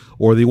children,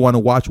 or they want to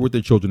watch with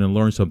their children and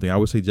learn something, I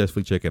would say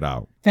definitely check it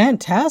out.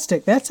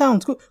 Fantastic. That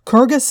sounds cool.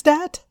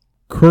 Kyrgyzstan?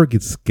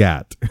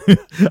 Kyrgyzstan.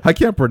 I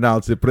can't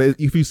pronounce it, but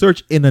if you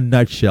search In a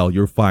Nutshell,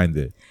 you'll find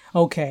it.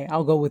 Okay,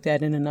 I'll go with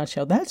that In a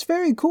Nutshell. That's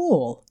very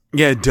cool.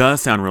 Yeah, it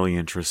does sound really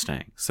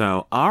interesting.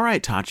 So, all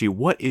right, Tachi,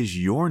 what is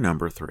your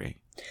number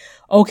 3?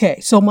 Okay,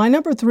 so my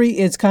number 3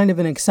 is kind of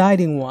an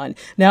exciting one.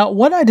 Now,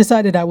 what I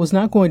decided I was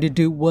not going to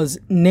do was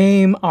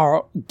name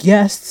our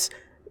guests'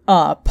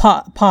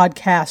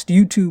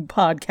 YouTube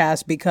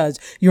podcast because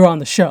you're on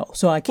the show.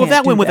 So I can't. Well,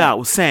 that do went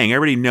without saying.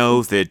 Everybody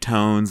knows that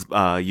Tone's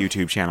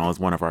YouTube channel is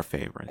one of our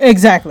favorites.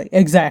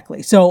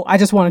 Exactly. So I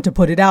just wanted to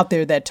put it out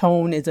there that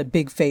Tone is a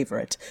big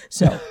favorite.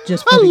 So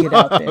just putting it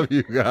out there.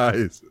 You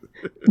guys.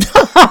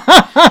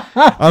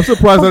 I'm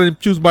surprised I didn't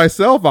choose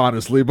myself,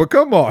 honestly, but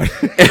come on.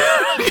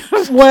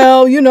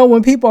 Well,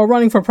 when people are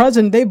running for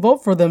president, they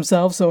vote for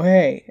themselves. So,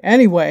 hey,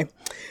 anyway.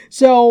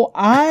 So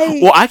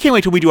I can't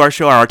wait till we do our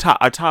show, our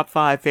top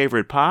 5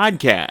 favorite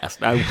podcast.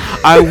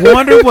 I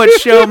wonder what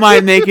show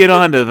might make it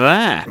onto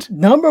that.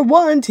 Number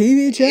 1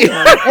 TV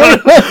channel.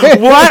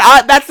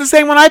 What? That's the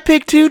same one I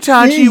picked too,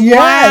 Tachi. Yes.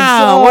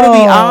 Wow. What are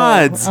the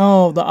odds?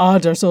 Oh, the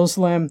odds are so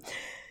slim.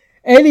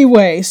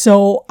 Anyway,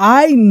 so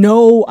I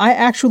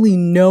actually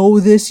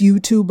know this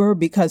YouTuber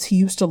because he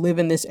used to live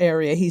in this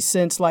area. He's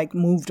since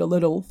moved a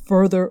little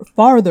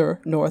farther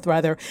north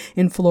rather,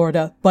 in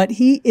Florida, but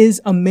he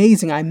is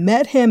amazing. I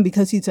met him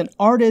because he's an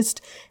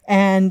artist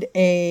and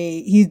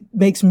he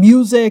makes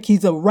music.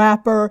 He's a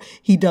rapper.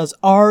 He does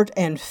art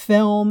and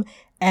film.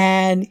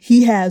 And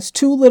he has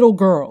 2 little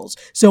girls.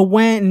 So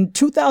when in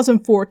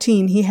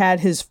 2014, he had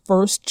his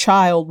first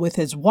child with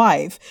his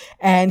wife,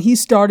 and he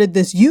started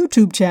this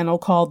YouTube channel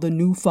called The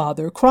New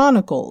Father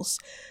Chronicles.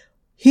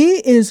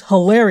 He is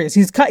hilarious.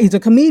 He's a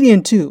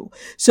comedian too.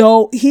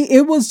 So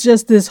it was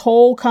just this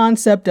whole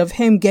concept of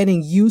him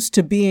getting used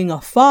to being a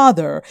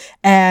father.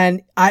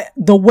 And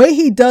the way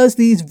he does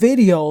these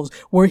videos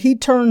where he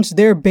turns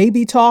their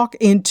baby talk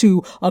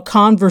into a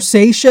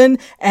conversation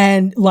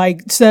and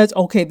says,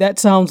 okay, that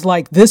sounds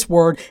like this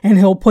word, and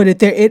he'll put it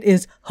there. It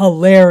is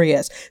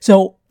hilarious.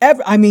 So,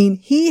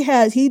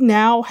 he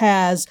now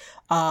has,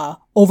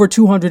 over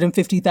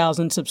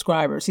 250,000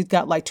 subscribers. He's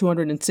got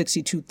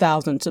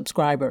 262,000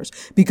 subscribers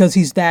because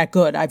he's that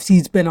good.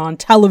 He's been on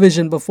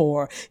television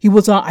before. He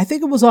was on, I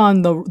think it was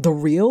on the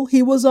Real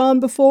he was on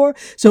before.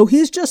 So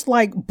he's just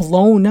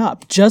blown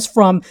up just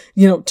from,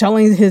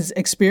 telling his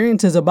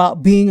experiences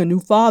about being a new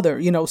father.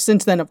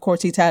 Since then, of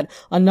course, he's had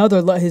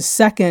his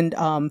second,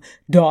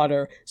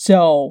 daughter.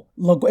 So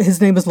his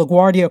name is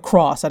LaGuardia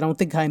Cross. I don't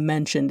think I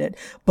mentioned it,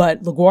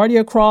 but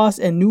LaGuardia Cross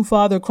and New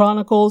Father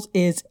Chronicles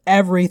is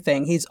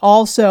everything. He's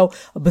also,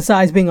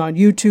 besides being on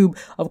YouTube,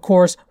 of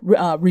course,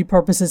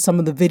 repurposes some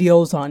of the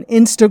videos on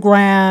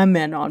Instagram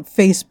and on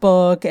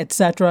Facebook,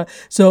 etc.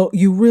 So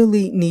you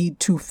really need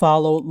to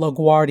follow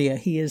LaGuardia.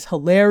 He is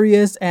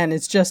hilarious, and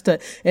it's just an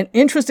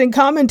interesting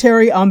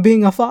commentary on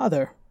being a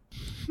father.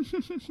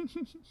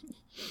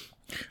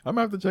 I'm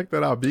gonna have to check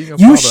that out. Being a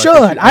you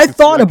father, should. I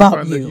thought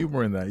about you. The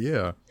humor in that,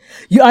 yeah.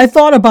 I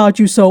thought about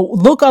you. So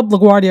look up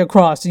LaGuardia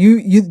Cross.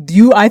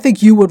 I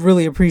think you would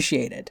really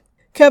appreciate it.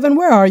 Kevin,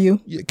 where are you?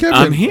 Yeah, Kevin,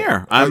 I'm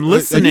here. I'm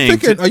listening.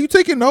 Are you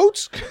taking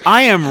notes?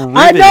 I am riveted.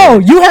 I know.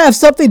 You have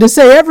something to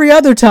say every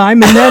other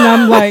time, and then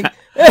I'm like...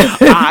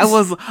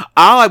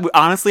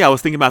 Honestly, I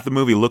was thinking about the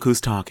movie Look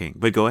Who's Talking,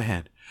 but go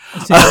ahead.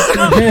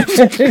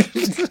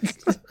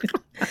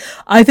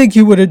 I think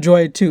you would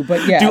enjoy it too,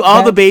 but yeah. Do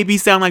all the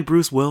babies sound like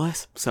Bruce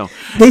Willis?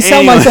 They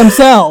sound like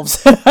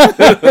themselves.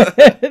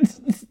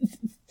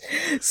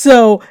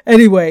 So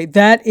anyway,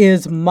 that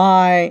is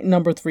my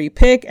number 3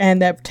 pick,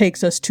 and that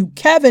takes us to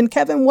Kevin.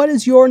 Kevin, what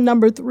is your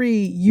number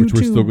 3 YouTube? Which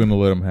we're still going to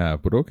let him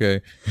have, but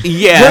okay.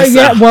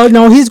 Yes. Well,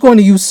 no, he's going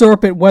to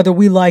usurp it whether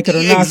we like it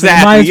or not.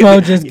 Exactly. So might as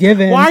well just give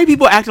in. Why are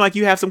people acting like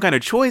you have some kind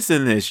of choice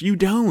in this? You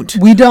don't.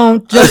 We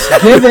don't. Just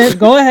give it.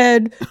 Go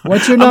ahead.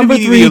 What's your number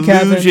 3,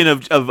 Kevin? The illusion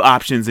of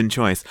options and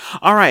choice.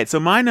 All right. So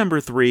my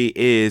number 3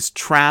 is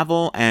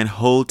travel and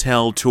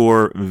hotel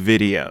tour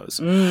videos.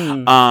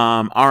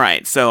 All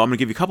right. So I'm going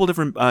to give you a couple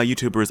different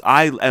YouTubers.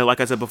 Like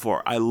I said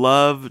before, I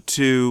love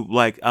to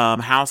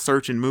house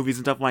search in movies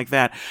and stuff like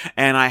that.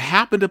 And I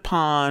happened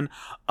upon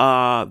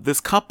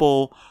this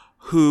couple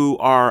who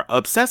are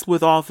obsessed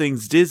with all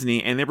things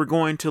Disney, and they were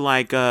going to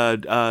one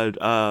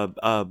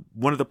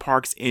of the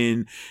parks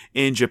in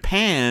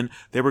Japan.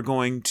 They were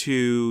going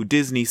to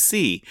Disney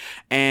Sea,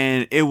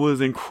 and it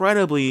was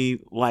incredibly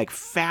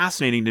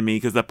fascinating to me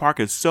because the park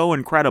is so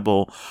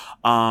incredible.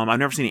 I've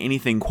never seen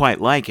anything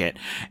quite like it.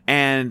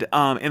 And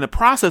in the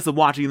process of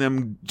watching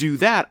them do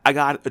that, I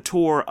got a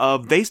tour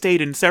of. They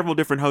stayed in several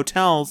different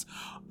hotels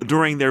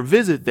during their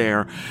visit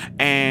there,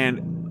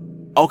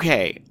 and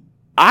okay.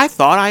 I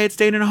thought I had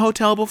stayed in a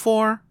hotel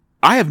before.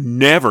 I have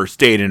never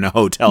stayed in a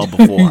hotel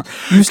before.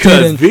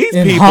 Because these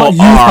people youth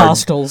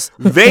hostels.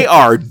 They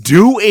are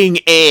doing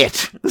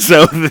it.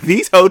 So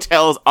these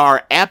hotels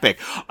are epic.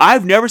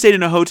 I've never stayed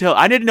in a hotel.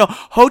 I didn't know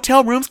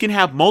hotel rooms can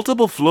have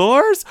multiple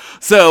floors.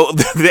 So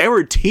they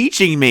were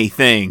teaching me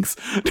things.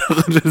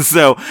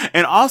 So,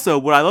 and also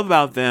what I love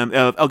about them,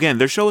 again,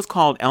 their show is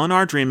called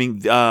Eleanor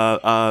Dreaming.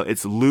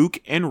 It's Luke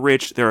and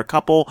Rich. They're a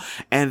couple,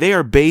 and they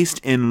are based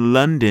in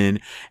London.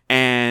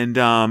 And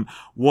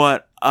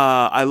what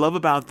I love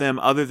about them,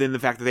 other than the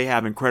fact that they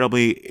have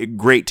incredibly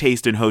great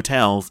taste in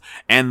hotels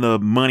and the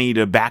money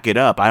to back it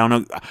up. I don't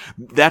know.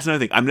 That's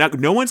another thing.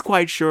 No one's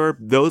quite sure.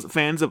 Those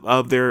fans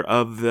of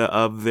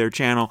their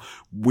channel,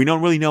 we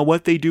don't really know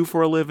what they do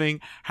for a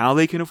living, how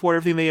they can afford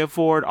everything they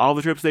afford, all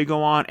the trips they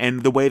go on,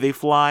 and the way they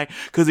fly.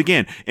 Because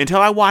again, until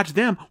I watch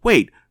them,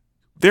 wait.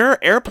 There are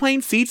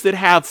airplane seats that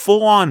have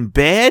full-on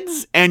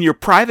beds and your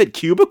private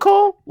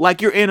cubicle,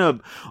 like you're in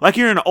an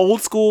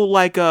old school,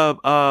 like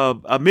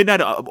a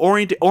midnight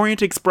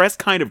Orient Express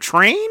kind of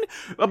train.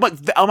 I'm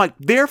like,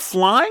 they're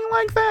flying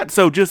like that.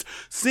 So just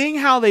seeing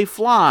how they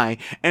fly,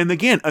 and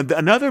again,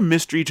 another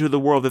mystery to the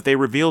world that they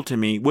revealed to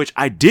me, which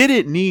I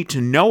didn't need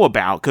to know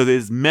about because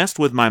it's messed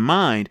with my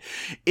mind,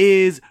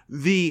 is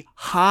the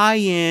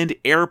high-end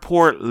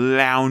airport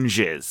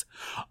lounges.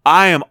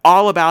 I am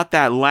all about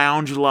that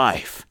lounge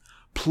life.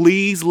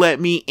 Please let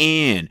me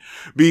in,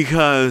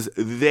 because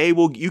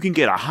you can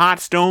get a hot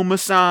stone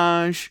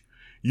massage.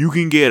 You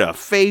can get a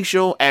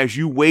facial as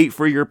you wait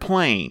for your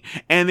plane.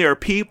 And there are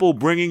people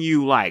bringing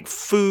you like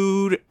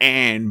food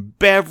and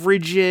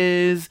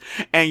beverages,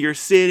 and you're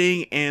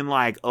sitting in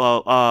like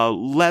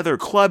leather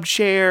club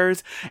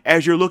chairs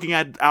as you're looking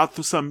out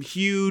through some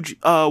huge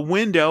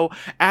window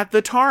at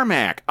the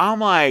tarmac. I'm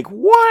like,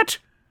 what?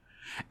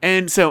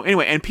 And so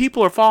anyway, and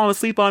people are falling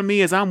asleep on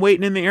me as I'm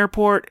waiting in the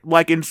airport,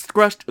 like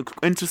crushed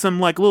into some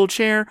like little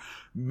chair.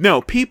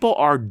 No, people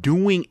are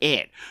doing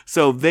it.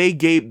 So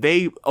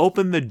they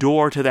opened the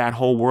door to that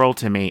whole world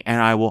to me,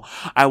 and I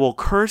will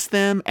curse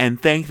them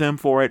and thank them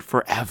for it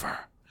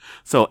forever.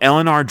 So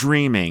L&R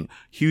Dreaming,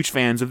 huge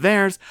fans of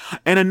theirs.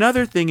 And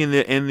another thing in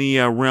the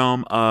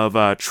realm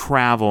of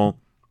travel,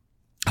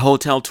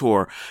 hotel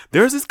tour,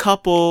 there's this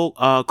couple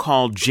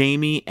called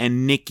Jamie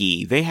and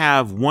Nikki. They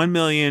have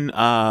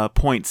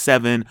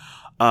 1,000,000.7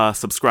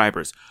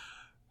 subscribers.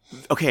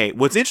 Okay,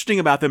 what's interesting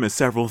about them is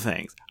several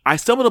things. I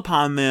stumbled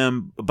upon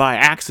them by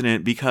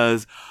accident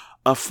because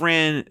a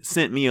friend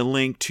sent me a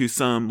link to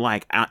some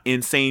like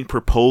insane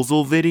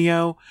proposal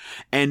video,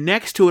 and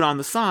next to it on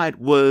the side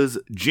was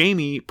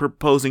Jamie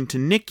proposing to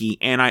Nikki,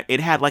 and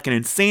it had like an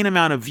insane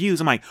amount of views.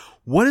 I'm like,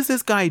 what is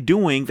this guy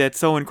doing that's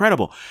so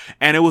incredible?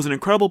 And it was an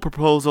incredible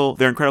proposal.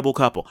 They're an incredible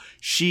couple.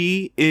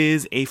 She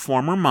is a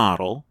former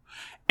model,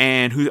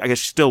 and who I guess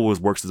she still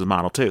works as a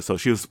model too. So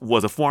she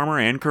was a former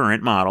and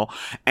current model,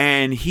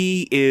 and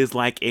he is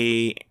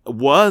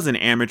was an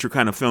amateur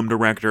kind of film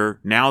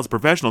director, now is a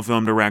professional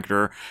film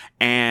director,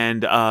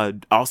 and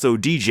also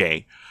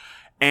DJ.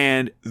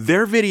 And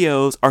their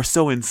videos are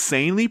so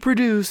insanely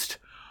produced,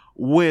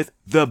 with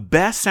the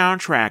best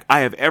soundtrack I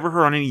have ever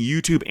heard on any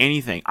YouTube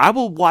anything. I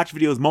will watch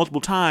videos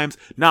multiple times,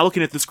 not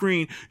looking at the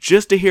screen,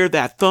 just to hear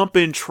that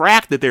thumping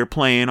track that they're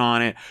playing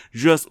on it.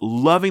 Just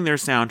loving their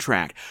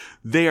soundtrack.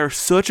 They are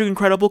such an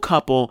incredible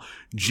couple.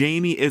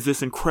 Nikki is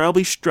this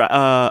incredibly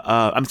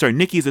striking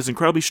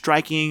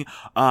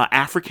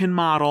African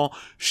model.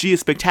 She is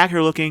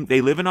spectacular looking.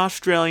 They live in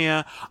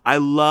Australia. I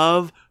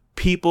love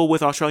people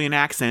with Australian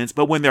accents,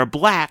 but when they're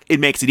black, it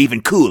makes it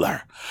even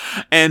cooler.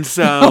 And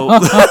so,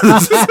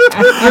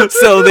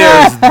 so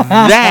there's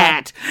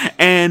that,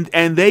 and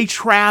they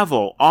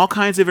travel all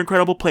kinds of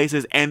incredible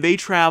places, and they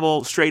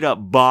travel straight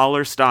up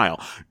baller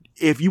style.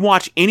 If you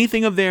watch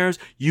anything of theirs,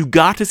 you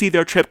got to see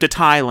their trip to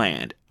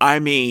Thailand. I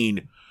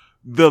mean,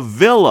 the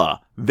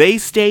villa they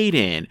stayed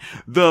in,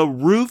 the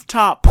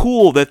rooftop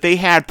pool that they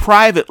had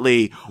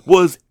privately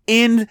was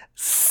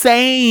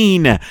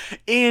insane.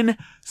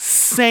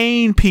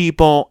 Insane,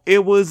 people.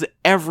 It was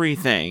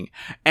everything.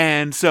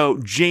 And so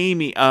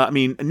Nikki,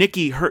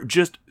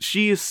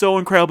 she is so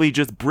incredibly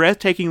just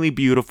breathtakingly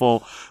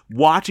beautiful.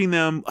 Watching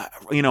them,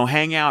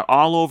 hang out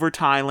all over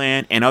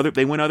Thailand, and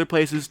they went other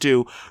places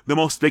too. The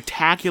most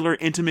spectacular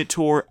intimate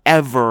tour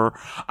ever.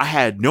 I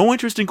had no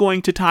interest in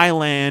going to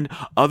Thailand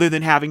other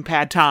than having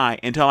pad thai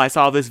until I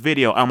saw this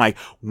video. I'm like,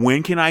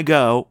 when can I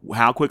go?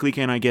 How quickly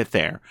can I get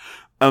there?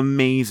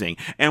 Amazing.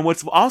 And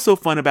what's also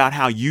fun about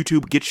how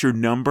YouTube gets your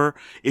number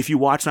if you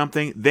watch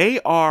something, they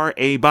are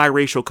a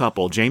biracial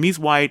couple. Jamie's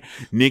white,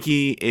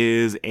 Nikki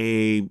is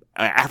a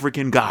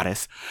African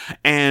goddess,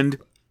 and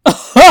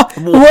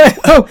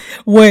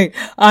wait.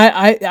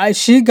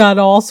 She got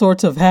all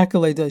sorts of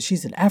accolades.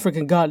 She's an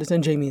African goddess,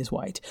 and Jamie is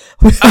white.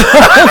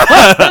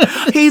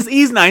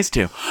 He's nice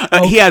too.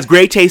 He has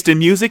great taste in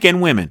music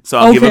and women, so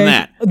I'll give him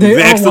that.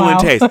 Excellent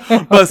taste.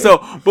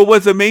 But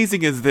what's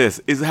amazing is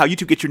how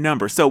YouTube gets your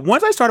number. So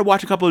once I started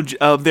watching a couple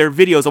of their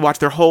videos, I watched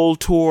their whole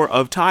tour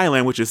of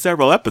Thailand, which is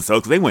several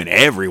episodes. They went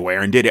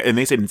everywhere and did it, and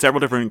they stayed in several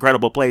different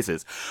incredible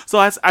places. So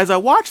as I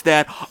watched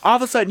that, all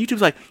of a sudden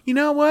YouTube's like, you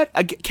know what,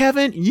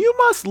 Kevin, you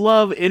must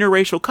love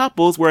interracial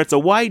couples where it's a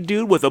white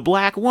dude with a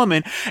black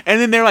woman, and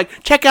then they're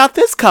like, check out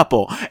this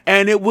couple.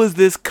 And it was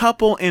this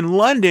couple in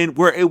London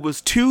where it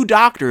was two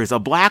doctors, a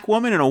black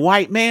woman and a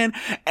white man,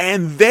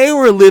 and they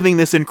were living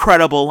this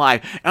incredible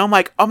life. And I'm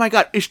like, oh my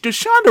god, does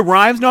Shonda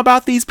Rhimes know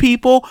about these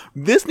people?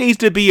 This needs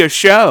to be a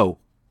show.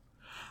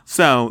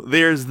 So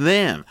there's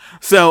them.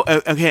 So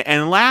okay,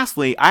 and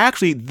lastly,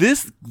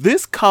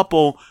 this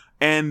couple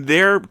and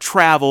their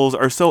travels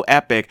are so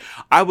epic.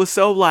 I was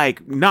so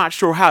like not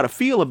sure how to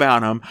feel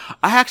about them.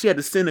 I actually had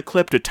to send a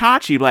clip to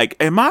Tachi. Like,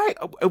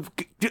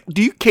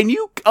 can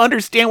you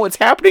understand what's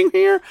happening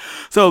here?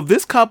 So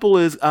this couple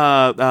is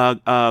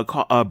Brendan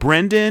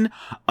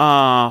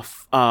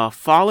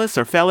Fallis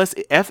or Fellis,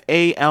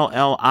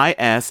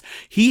 Fallis.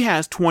 He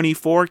has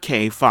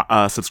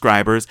 24K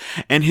subscribers,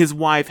 and his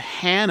wife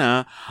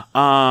Hannah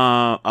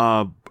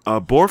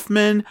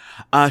Borfman,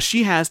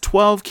 she has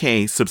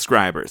 12K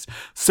subscribers.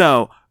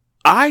 So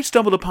I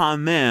stumbled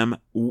upon them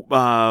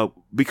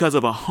because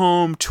of a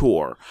home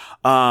tour.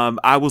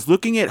 I was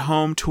looking at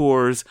home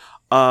tours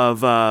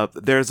of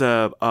there's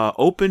a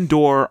open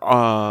door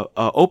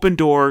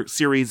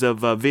series of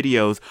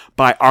videos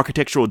by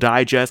Architectural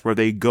Digest where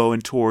they go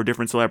and tour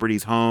different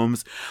celebrities'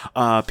 homes.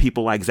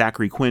 People like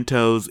Zachary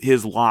Quinto's,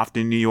 his loft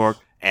in New York,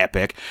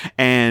 epic,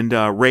 and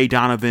Ray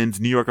Donovan's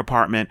New York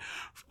apartment.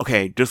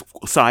 Okay, just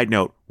side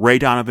note, Ray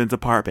Donovan's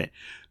apartment.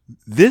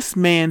 This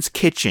man's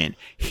kitchen,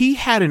 he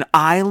had an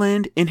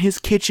island in his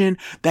kitchen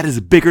that is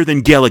bigger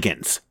than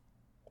Gilligan's.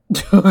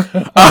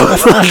 I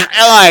was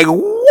like,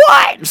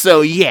 what?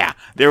 So yeah,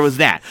 there was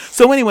that.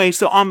 So anyway,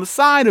 so on the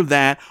side of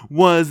that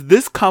was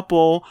this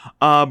couple,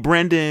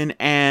 Brendan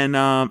and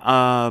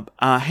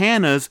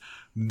Hannah's,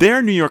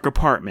 their New York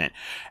apartment.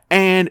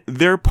 And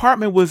their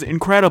apartment was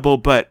incredible,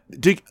 but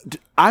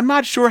I'm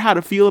not sure how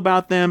to feel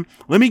about them.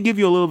 Let me give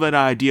you a little bit of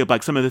idea of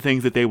like some of the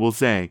things that they will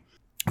say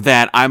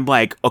that I'm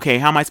like, okay,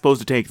 how am I supposed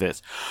to take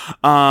this?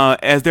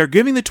 As they're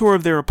giving the tour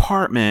of their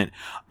apartment,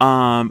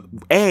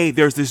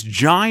 there's this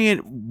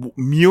giant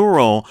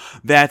mural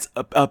that's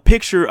a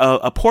picture,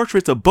 a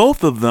portraits of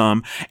both of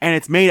them, and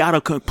it's made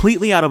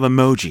completely out of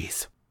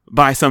emojis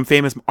by some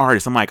famous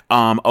artist. I'm like,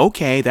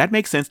 okay, that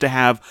makes sense to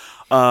have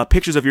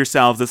pictures of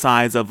yourselves the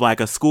size of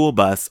like a school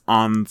bus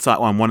on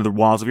one of the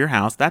walls of your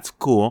house. That's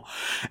cool.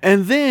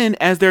 And then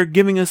as they're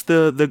giving us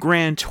the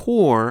grand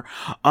tour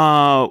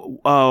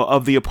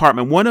of the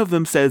apartment, one of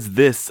them says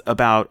this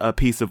about a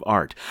piece of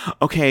art.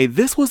 Okay,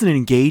 this was an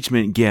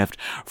engagement gift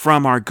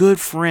from our good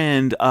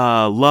friend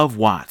Love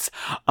Watts.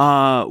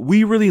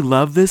 We really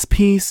love this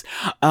piece.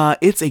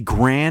 It's a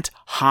Grant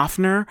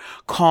Hoffner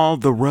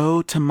called The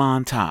Road to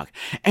Montauk,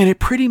 and it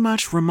pretty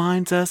much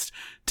reminds us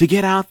to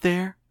get out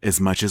there as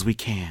much as we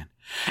can.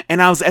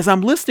 And as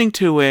I'm listening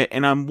to it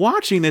and I'm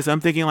watching this, I'm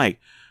thinking like,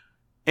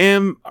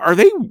 are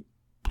they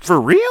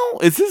for real?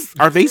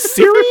 Are they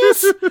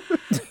serious?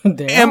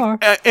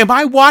 Am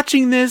I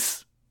watching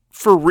this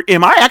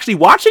am I actually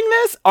watching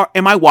this, or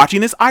am I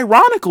watching this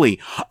ironically?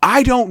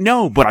 I don't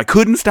know, but I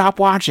couldn't stop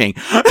watching.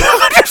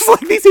 Just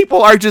like these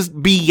people are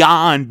just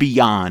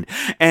beyond.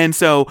 And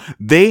so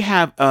they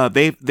have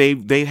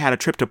they had a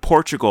trip to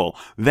Portugal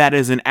that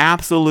is an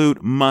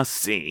absolute must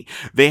see.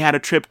 They had a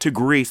trip to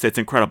Greece that's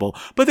incredible.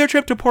 But their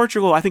trip to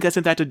Portugal, I think I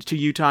sent that to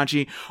you,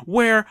 Tachi,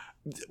 where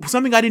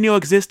something I didn't know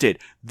existed.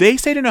 They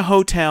stayed in a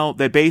hotel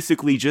that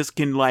basically just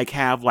can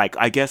have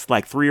I guess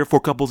 3 or 4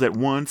 couples at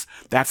once.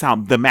 That's how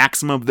the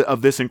maximum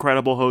of this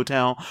incredible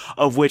hotel,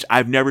 of which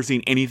I've never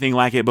seen anything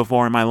like it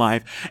before in my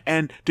life.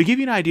 And to give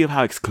you an idea of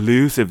how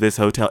exclusive this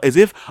hotel is,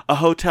 if a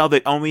hotel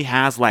that only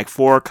has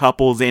 4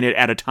 couples in it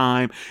at a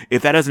time,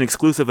 if that isn't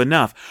exclusive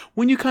enough,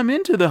 when you come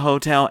into the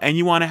hotel and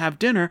you want to have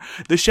dinner,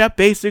 the chef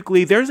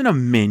basically, there isn't a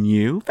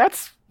menu.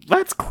 That's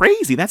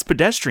crazy. That's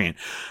pedestrian.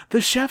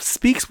 The chef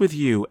speaks with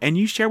you and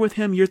you share with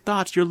him your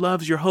thoughts, your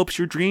loves, your hopes,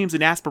 your dreams,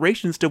 and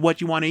aspirations to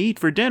what you want to eat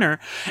for dinner.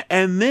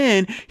 And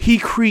then he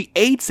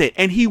creates it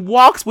and he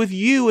walks with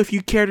you, if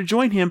you care to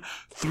join him,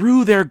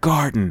 through their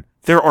garden,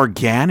 their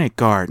organic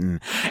garden.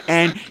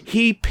 And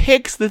he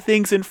picks the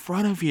things in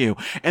front of you.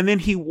 And then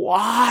he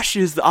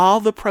washes all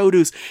the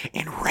produce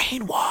in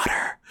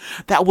rainwater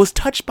that was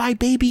touched by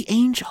baby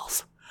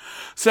angels.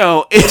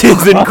 So it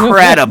is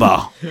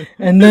incredible.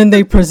 And then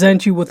they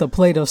present you with a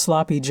plate of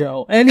sloppy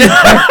Joe. Anyway.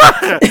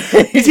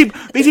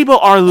 These people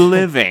are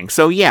living.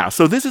 So yeah,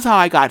 so this is how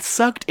I got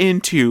sucked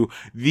into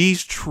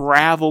these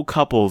travel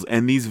couples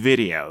and these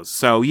videos.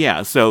 So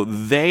yeah, so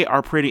they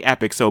are pretty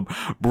epic. So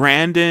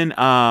Brandon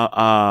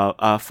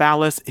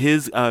Fallis,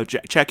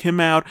 check him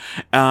out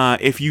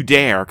if you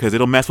dare, because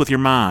it'll mess with your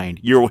mind.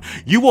 You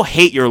will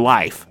hate your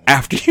life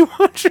after you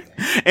watch it.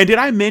 And did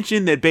I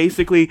mention that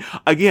basically,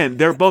 again,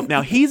 they're both,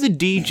 now he's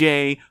a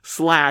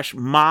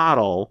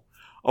DJ/model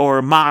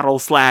or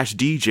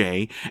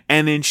model/DJ,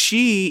 and then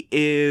she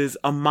is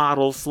a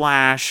model/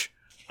 I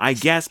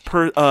guess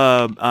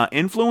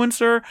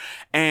influencer.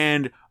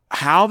 And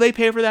how they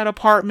pay for that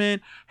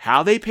apartment,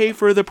 how they pay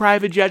for the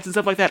private jets and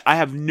stuff like that, I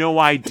have no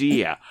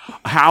idea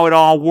how it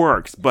all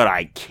works, but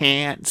I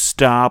can't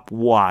stop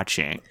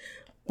watching.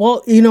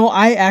 Well,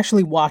 I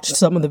actually watched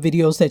some of the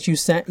videos that you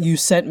sent me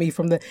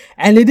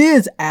and it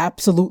is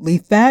absolutely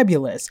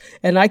fabulous.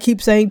 And I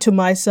keep saying to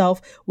myself,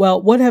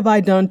 well, what have I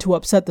done to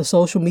upset the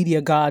social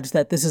media gods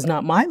that this is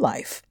not my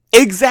life?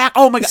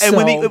 Exactly. Oh my God. So,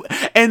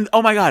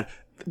 oh my God.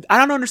 I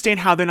don't understand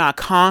how they're not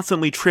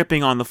constantly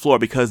tripping on the floor,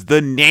 because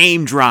the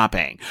name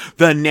dropping,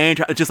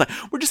 just like,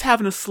 we're just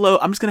having I'm just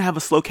going to have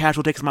a slow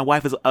casual day because my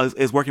wife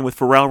is working with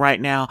Pharrell right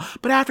now.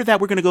 But after that,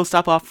 we're going to go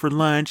stop off for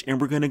lunch,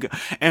 and we're going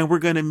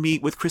to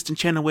meet with Kristen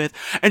Chenoweth,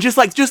 and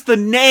just the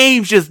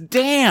names, just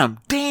damn.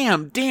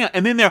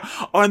 And then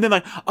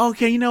like,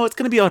 okay, you know, it's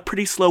going to be a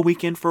pretty slow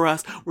weekend for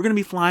us. We're going to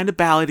be flying to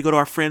Bali to go to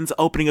our friend's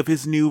opening of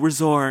his new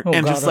resort. Oh,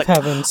 and God just of like,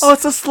 heavens. oh,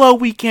 it's a slow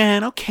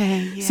weekend.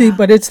 Okay. Yeah. See,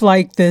 but it's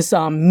like this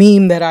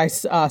meme that I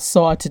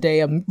saw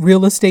today, a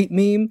real estate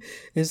meme.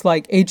 Is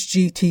like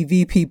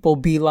HGTV people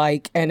be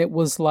like, and it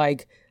was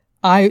like,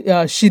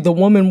 the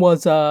woman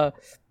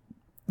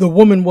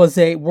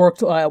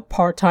worked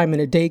part-time in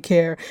a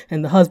daycare,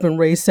 and the husband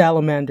raised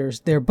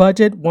salamanders. Their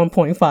budget,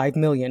 $1.5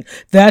 million.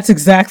 That's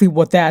exactly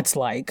what that's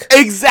like.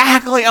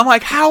 Exactly. I'm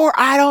like, huh?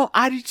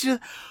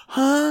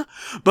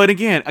 But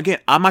again,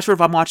 I'm not sure if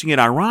I'm watching it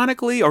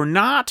ironically or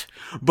not,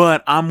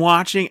 but I'm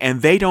watching,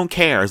 and they don't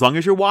care. As long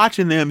as you're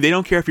watching them, they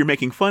don't care if you're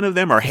making fun of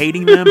them or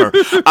hating them, or,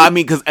 I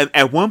mean, because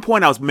at one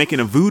point I was making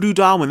a voodoo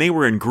doll when they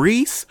were in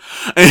Greece.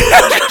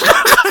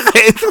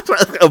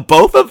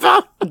 Both of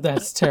them.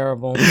 That's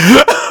terrible.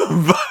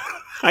 But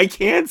I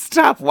can't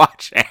stop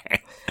watching.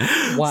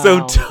 Wow.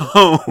 So,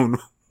 Tone,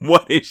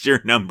 what is your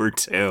number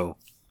 2?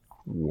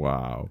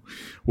 Wow.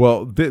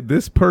 Well,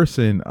 this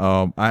person,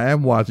 I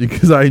am watching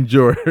because I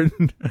enjoy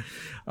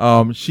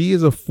her. She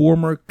is a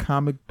former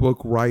comic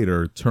book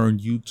writer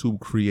turned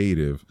YouTube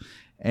creative.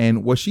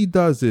 And what she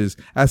does is,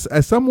 as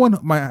someone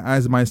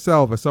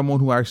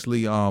who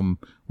actually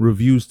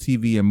reviews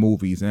TV and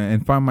movies,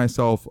 and find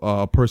myself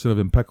a person of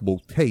impeccable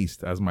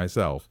taste as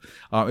myself,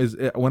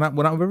 when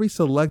I'm very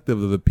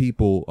selective of the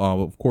people.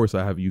 Of course,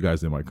 I have you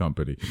guys in my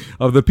company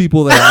of the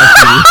people that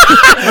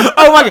actually.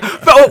 Oh my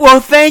God!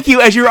 Well, thank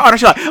you. As you're on a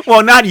show,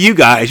 well, not you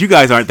guys. You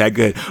guys aren't that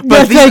good,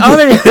 but these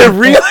others, they're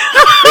really.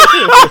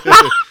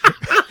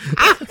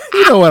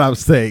 You know what I'm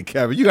saying,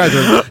 Kevin? You guys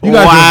are in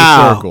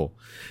wow. the circle.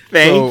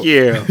 Thank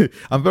you.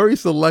 I'm very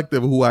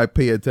selective who I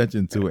pay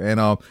attention to.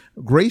 And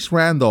Grace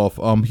Randolph,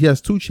 he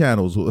has 2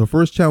 channels. The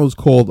first channel is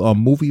called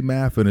Movie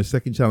Math, and the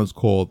second channel is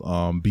called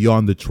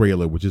Beyond the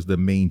Trailer, which is the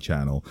main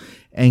channel.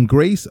 And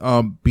Grace,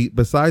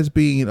 besides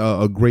being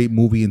a great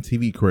movie and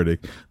TV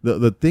critic,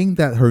 the thing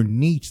that her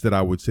niche that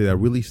I would say that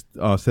really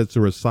sets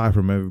her aside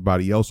from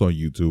everybody else on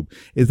YouTube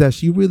is that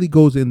she really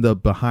goes in the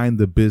behind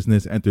the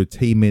business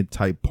entertainment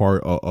type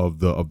part of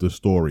the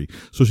story.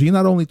 So she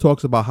not only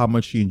talks about how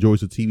much she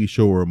enjoys a TV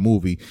show or a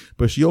movie,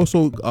 but she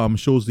also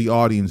shows the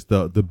audience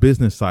the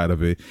business side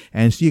of it,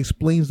 and she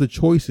explains the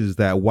choices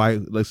that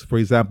why, like, for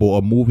example,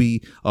 a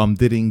movie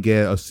didn't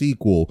get a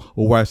sequel,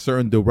 or why a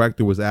certain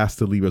director was asked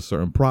to leave a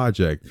certain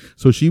project.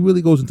 So she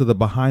really goes into the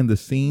behind the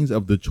scenes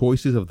of the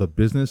choices of the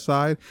business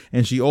side,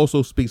 and she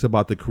also speaks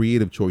about the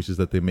creative choices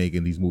that they make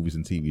in these movies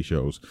and TV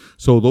shows.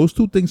 So those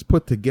 2 things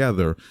put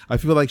together, I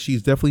feel like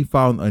she's definitely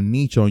found a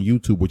niche on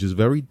YouTube, which is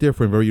very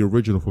different, very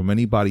original from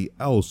anybody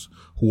else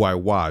who I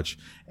watch.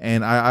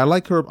 And I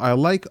like her. I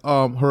like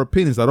her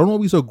opinions. I don't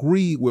always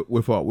agree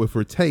with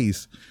her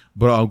taste,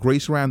 but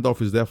Grace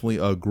Randolph is definitely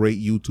a great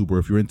YouTuber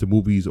if you're into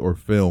movies or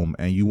film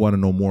and you want to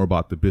know more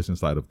about the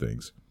business side of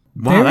things.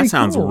 Wow, Very that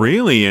sounds cool.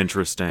 really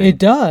interesting. It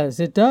does.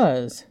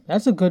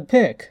 That's a good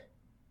pick.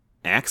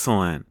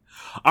 Excellent.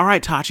 All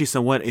right, Tachi,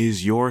 so what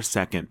is your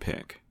second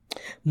pick?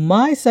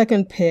 My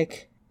second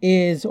pick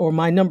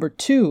my number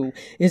 2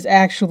 is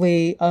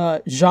actually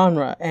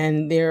genre,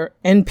 and they're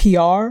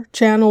NPR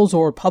channels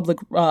or public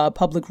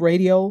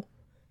radio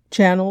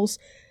channels,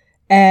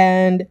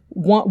 and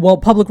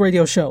public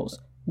radio shows.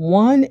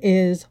 One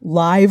is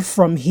Live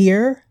From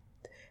Here,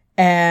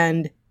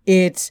 and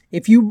it's,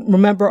 if you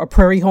remember A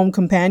Prairie Home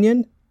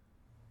Companion.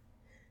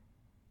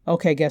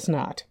 Okay, guess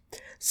not.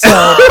 So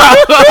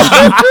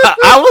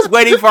I was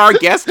waiting for our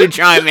guest to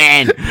chime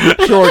in.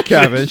 Sure,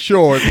 Kevin,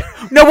 sure.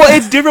 No, well,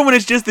 it's different when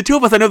it's just the 2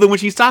 of us. I know that when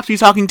she stops, she's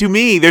talking to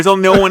me. There's no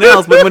one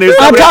else. But when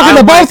I'm talking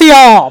to both of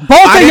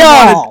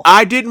y'all.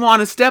 I didn't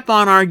want to step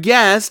on our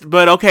guest,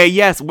 but okay,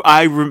 yes,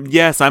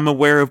 I'm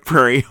aware of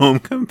Prairie Home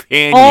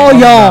Companion. Oh,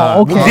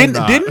 y'all. Okay. Didn't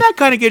that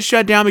kind of get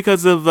shut down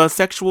because of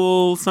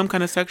some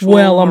kind of sexual?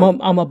 Well,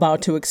 I'm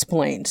about to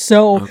explain.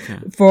 So,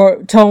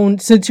 for Tone,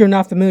 since you're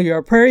not familiar,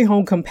 A Prairie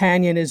Home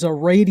Companion is a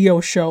radio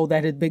show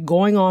that had been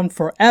going on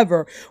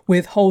forever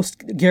with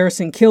host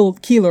Garrison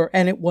Keillor,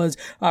 and it was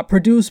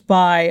produced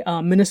by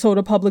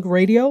Minnesota Public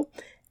Radio,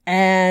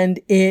 and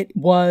it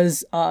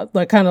was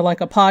kind of like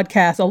a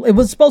podcast. It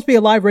was supposed to be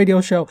a live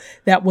radio show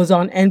that was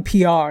on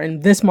NPR,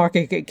 and this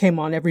market it came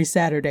on every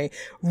Saturday.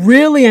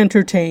 Really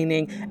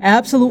entertaining.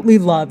 Absolutely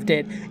loved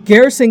it.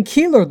 Garrison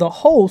Keillor, the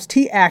host,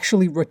 he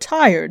actually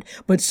retired,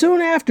 but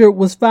soon after it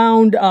was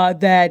found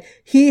that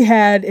he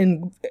had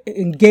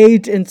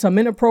engaged in some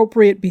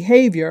inappropriate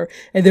behavior,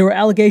 and there were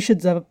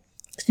allegations of,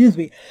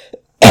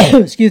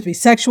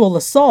 sexual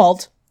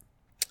assault,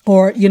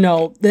 or,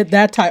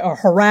 that type, or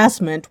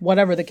harassment,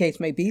 whatever the case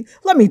may be.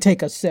 Let me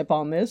take a sip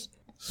on this.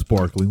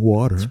 Sparkling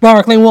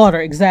water,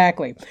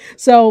 exactly.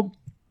 So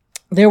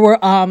there were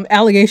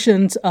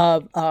allegations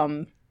of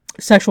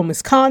sexual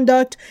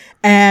misconduct.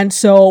 And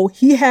so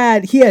he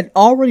had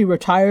already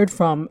retired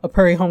from A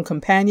Prairie Home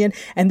Companion,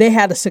 and they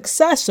had a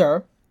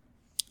successor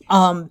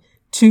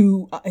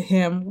to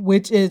him,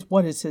 which is,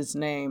 what is his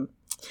name?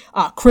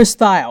 Chris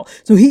Thile.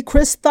 So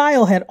Chris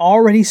Thile had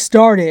already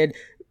started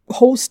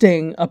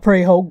hosting A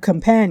Prairie Home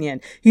Companion.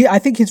 I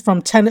think he's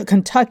from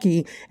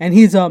Kentucky, and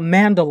he's a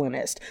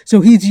mandolinist. So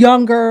he's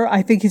younger.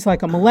 I think he's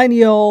like a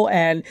millennial,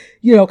 and,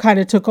 kind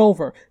of took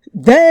over.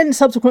 Then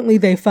subsequently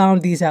they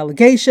found these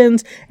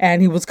allegations,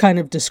 and he was kind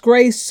of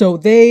disgraced. So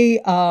he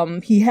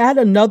had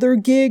another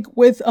gig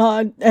with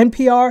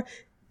NPR.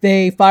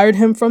 They fired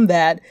him from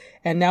that,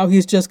 and now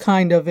he's just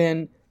kind of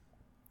in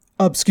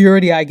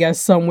obscurity, I guess,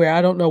 somewhere.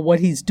 I don't know what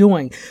he's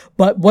doing.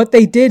 But what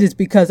they did is,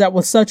 because that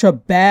was such a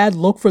bad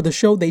look for the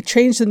show, they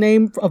changed the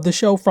name of the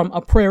show from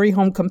A Prairie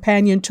Home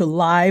Companion to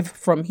Live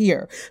From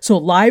Here. So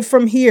Live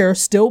From Here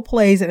still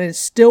plays, and it's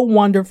still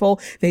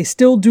wonderful. They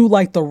still do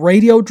like the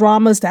radio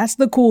dramas. That's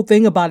the cool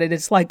thing about it.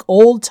 It's like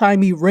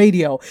old-timey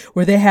radio,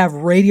 where they have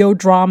radio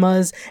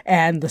dramas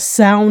and the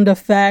sound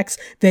effects.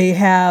 They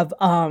have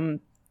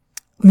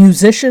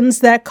musicians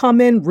that come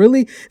in.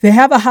 Really, they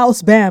have a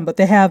house band, but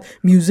they have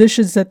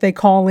musicians that they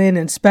call in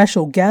and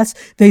special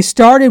guests. They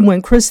started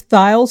when Chris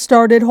Thile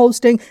started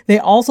hosting. They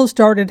also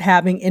started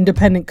having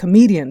independent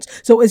comedians.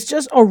 So it's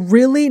just a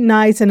really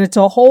nice, and it's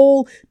a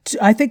whole,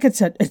 I think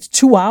it's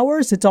 2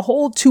 hours. It's a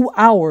whole 2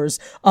 hours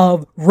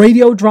of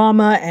radio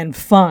drama and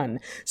fun.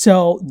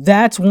 So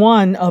that's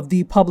one of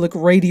the public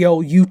radio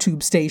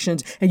YouTube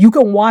stations, and you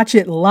can watch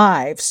it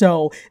live.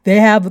 So they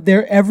have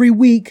their every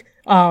week,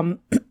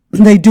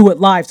 they do it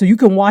live, so you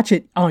can watch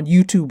it on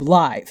YouTube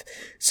live.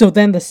 So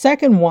then the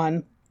second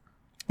one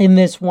in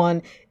this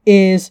one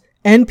is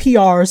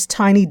NPR's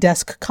Tiny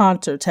Desk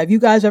Concerts. Have you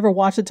guys ever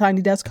watched the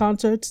Tiny Desk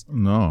Concerts?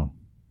 No.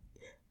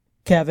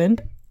 Kevin?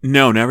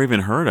 No, never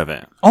even heard of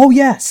it. Oh,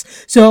 yes.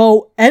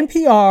 So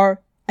NPR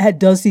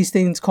does these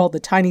things called the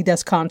Tiny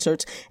Desk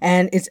Concerts,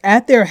 and it's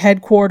at their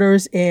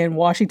headquarters in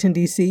Washington,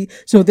 D.C.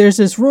 So there's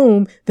this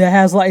room that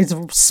has it's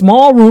a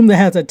small room that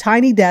has a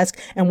tiny desk,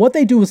 and what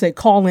they do is they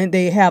call in,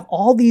 they have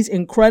all these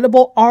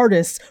incredible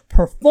artists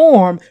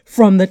perform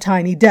from the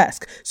tiny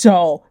desk.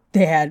 So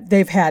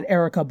they've had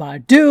Erykah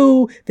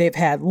Badu, they've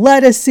had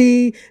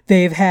Lettucey,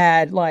 they've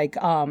had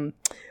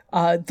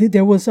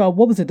there was,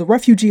 what was it? The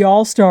Refugee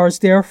All-Stars.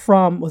 They're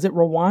from, was it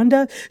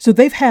Rwanda? So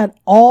they've had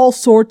all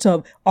sorts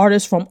of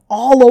artists from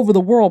all over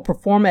the world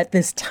perform at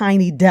this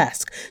tiny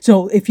desk.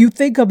 So if you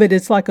think of it,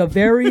 it's like a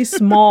very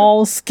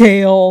small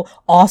scale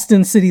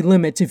Austin City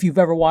Limits, if you've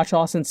ever watched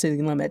Austin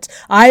City Limits.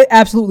 I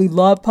absolutely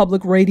love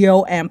public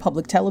radio and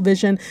public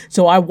television,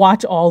 so I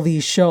watch all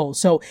these shows.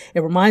 So it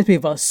reminds me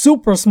of a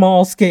super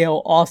small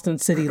scale Austin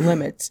City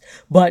Limits.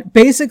 But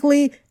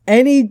basically,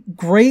 any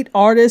great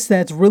artist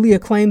that's really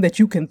acclaimed that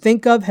you can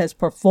think of has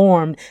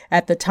performed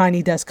at the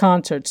Tiny Desk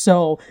Concert.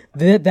 So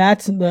this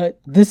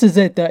is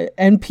it. The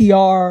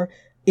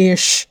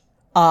NPR-ish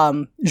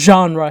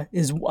genre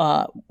is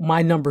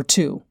my number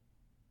 2.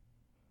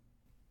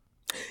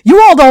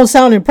 You all don't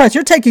sound impressed.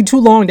 You're taking too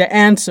long to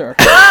answer.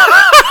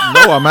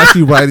 No, I'm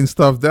actually writing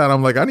stuff down.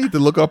 I'm like, I need to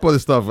look up other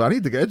stuff. I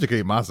need to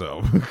educate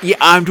myself. Yeah,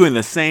 I'm doing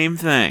the same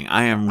thing.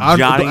 I'm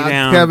jotting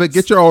down. Kevin,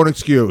 get your own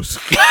excuse.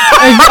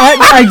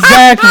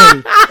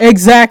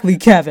 Exactly,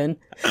 Kevin.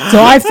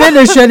 So I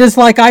finish it. It's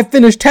like I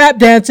finish tap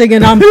dancing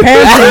and I'm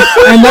panting,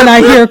 and then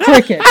I hear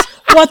crickets.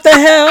 What the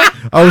hell?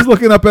 I was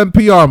looking up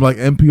NPR. I'm like,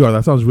 NPR,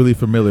 that sounds really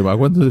familiar. I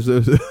went to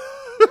this.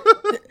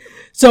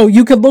 So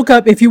you could look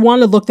up, if you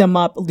want to look them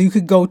up, you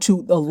could go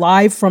to the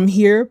Live From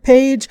Here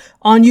page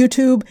on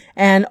YouTube,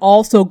 and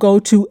also go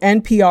to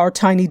NPR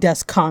Tiny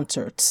Desk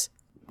Concerts.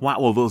 Wow,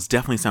 well, those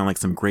definitely sound like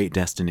some great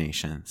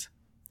destinations.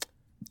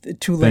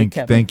 Too late,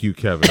 Kevin. Thank you,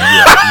 Kevin.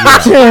 Yeah.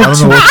 I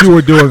don't know what you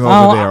were doing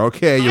over there.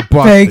 Okay, you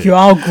busted. Thank you.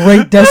 All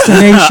great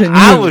destination.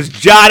 I was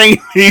jotting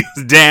these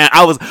down.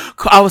 I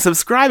was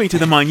subscribing to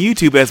them on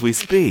YouTube as we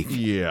speak.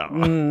 Yeah.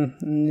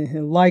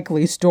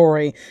 Likely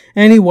story.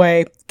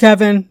 Anyway,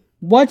 Kevin,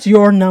 what's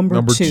your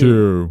number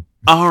 2?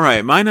 All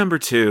right, my number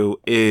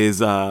 2 is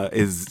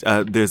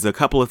there's a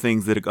couple of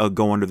things that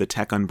go under the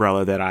tech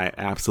umbrella that I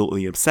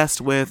absolutely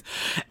obsessed with,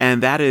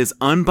 and that is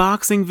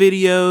unboxing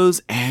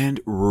videos and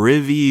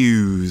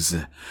reviews.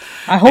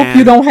 I hope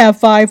you don't have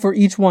 5 for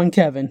each one,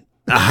 Kevin.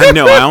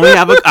 No,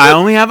 I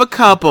only have a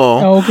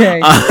couple. Okay.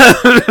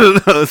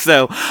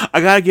 So I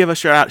gotta give a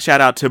shout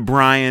out to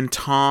Brian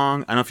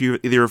Tong. I don't know if you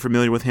either are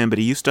familiar with him, but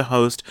he used to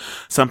host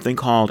something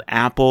called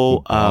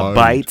Apple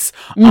Bites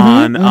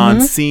on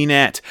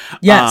CNET.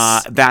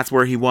 Yes, that's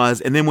where he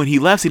was. And then when he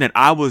left CNET,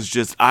 I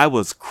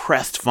was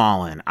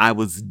crestfallen. I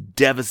was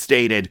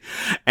devastated.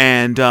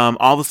 And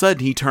all of a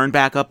sudden, he turned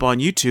back up on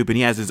YouTube, and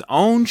he has his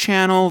own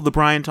channel, the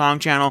Brian Tong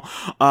channel,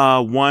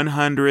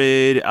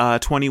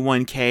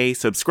 121K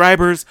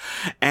subscribers.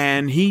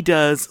 And he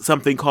does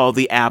something called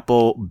the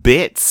Apple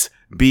Bits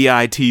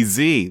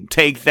BITZ.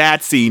 Take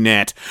that,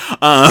 CNET.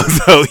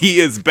 So he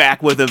is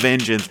back with a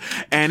vengeance,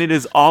 and it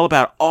is all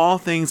about all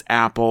things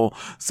Apple.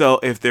 So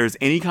if there's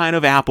any kind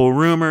of Apple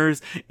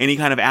rumors, any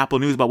kind of Apple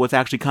news about what's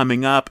actually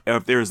coming up, or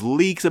if there's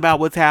leaks about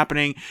what's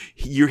happening,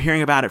 you're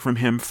hearing about it from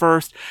him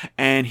first.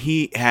 And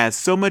he has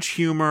so much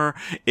humor.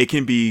 It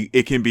can be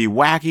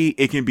wacky.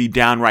 It can be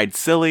downright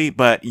silly,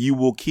 but you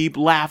will keep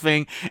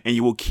laughing and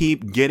you will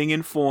keep getting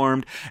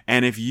informed.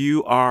 And if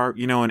you are,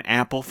 an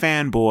Apple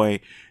fanboy,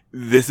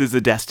 this is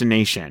a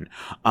destination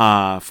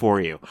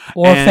for you.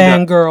 Or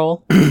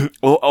fangirl.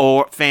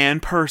 Or fan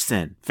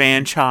person,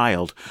 fan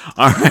child.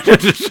 All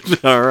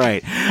right. All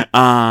right.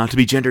 To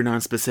be gender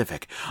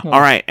non-specific.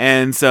 All right.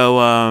 And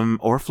so,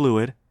 or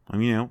fluid.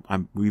 We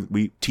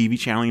TV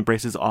channeling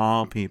embraces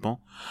all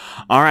people.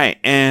 All right.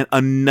 And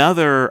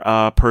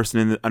another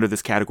person under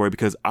this category,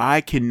 because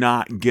I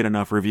cannot get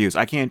enough reviews.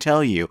 I can't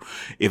tell you,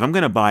 if I'm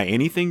going to buy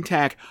anything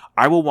tech,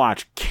 I will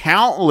watch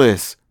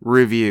countless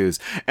reviews.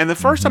 And the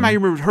first time I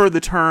heard the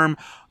term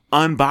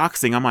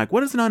unboxing, I'm like,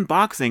 what is an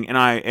unboxing?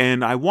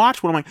 And I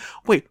watched one. I'm like,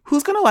 wait,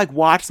 who's going to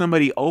watch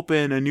somebody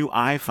open a new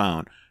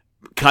iPhone?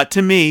 Cut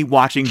to me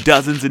watching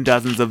dozens and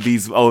dozens of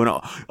these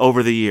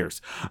over the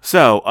years.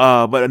 So,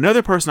 but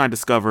another person I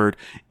discovered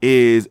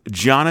is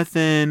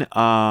Jonathan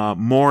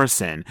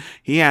Morrison.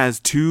 He has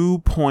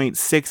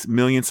 2.6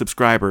 million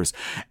subscribers,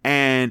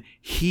 and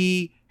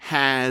he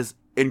has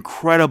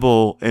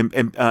incredible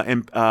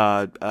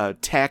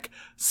tech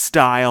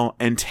style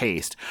and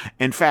taste.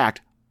 In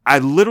fact, I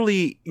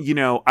literally,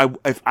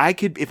 if I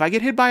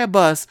get hit by a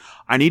bus,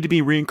 I need to be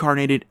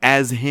reincarnated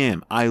as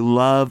him. I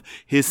love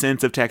his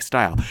sense of tech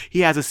style.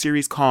 He has a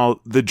series called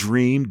The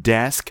Dream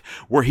Desk,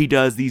 where he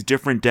does these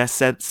different desk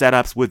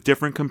setups with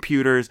different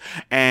computers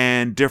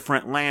and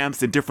different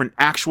lamps and different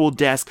actual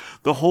desks,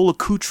 the whole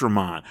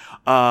accoutrement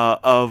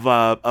of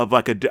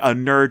like a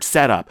nerd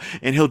setup.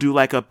 And he'll do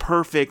like a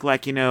perfect,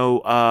 living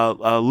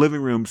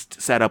room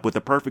setup with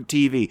the perfect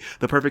TV,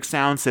 the perfect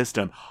sound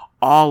system,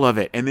 all of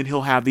it. And then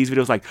he'll have these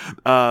videos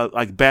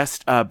like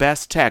best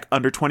tech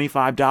under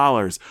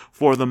 $25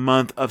 for the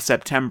month of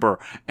September,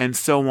 and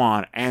so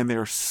on. And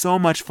they're so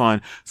much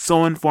fun,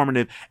 so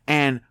informative,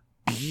 and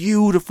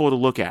beautiful to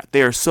look at.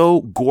 They are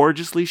so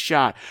gorgeously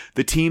shot.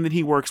 The team that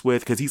he works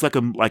with, because he's like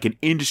an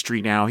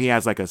industry now. He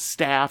has like a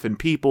staff and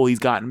people. He's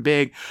gotten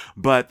big,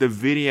 but the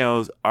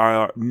videos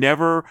are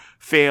never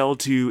fail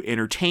to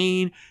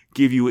entertain,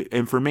 give you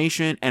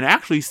information, and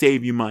actually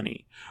save you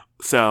money.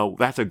 So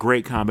that's a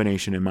great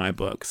combination in my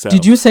book. So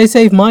did you say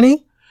save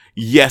money?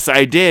 Yes,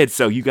 I did.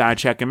 So you got to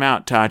check him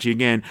out, Tachi.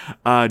 Again,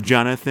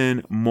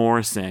 Jonathan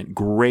Morrison.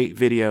 Great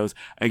videos.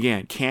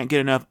 Again, can't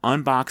get enough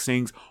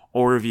unboxings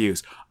or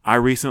reviews. I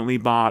recently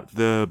bought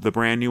the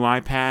brand new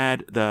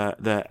iPad,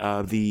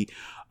 the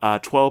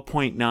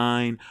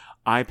 12.9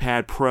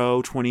 iPad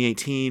Pro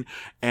 2018,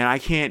 and I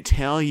can't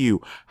tell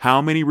you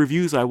how many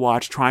reviews I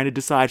watched trying to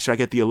decide, should I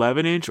get the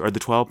 11-inch or the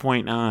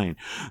 12.9.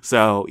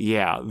 So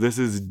yeah, this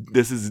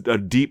is a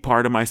deep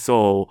part of my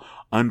soul,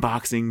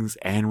 unboxings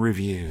and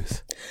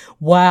reviews.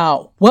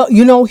 Wow. Well,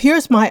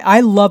 I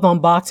love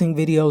unboxing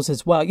videos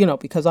as well,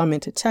 because I'm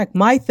into tech.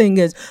 My thing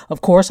is,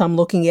 of course, I'm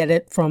looking at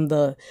it from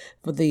the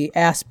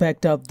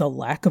aspect of the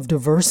lack of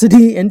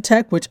diversity in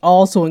tech, which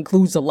also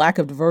includes the lack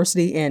of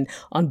diversity in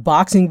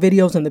unboxing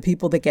videos and the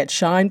people that get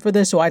shined for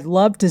this. So I'd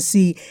love to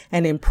see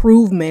an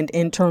improvement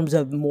in terms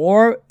of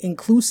more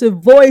inclusive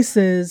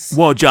voices.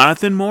 Well,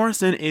 Jonathan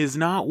Morrison is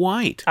not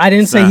white. I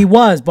didn't say he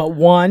was, but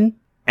one.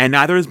 And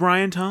neither is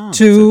Brian Tong.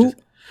 Two.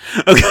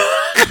 Okay.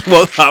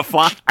 Well,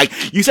 fine.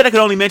 You said I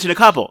could only mention a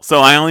couple, so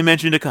I only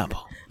mentioned a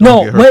couple.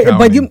 No, wait,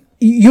 but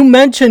you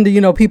mentioned,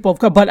 people of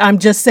color, but I'm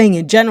just saying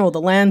in general,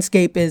 the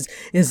landscape is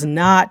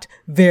not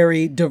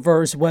very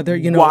diverse, whether,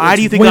 why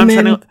do you think women,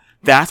 I'm trying to...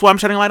 That's why I'm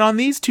shedding light on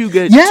these two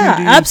good.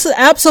 Yeah,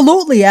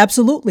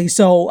 absolutely.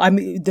 So, I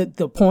mean,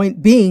 the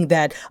point being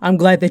that I'm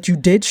glad that you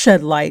did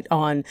shed light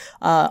on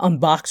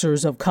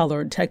unboxers of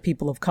color and tech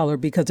people of color,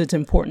 because it's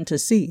important to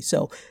see.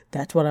 So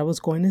that's what I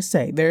was going to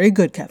say. Very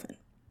good, Kevin.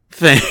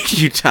 Thank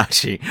you,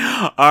 Tachi.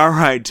 All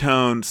right,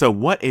 Tone. So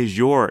what is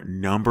your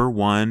number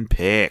one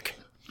pick?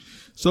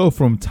 So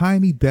from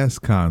tiny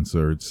desk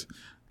concerts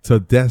to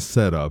desk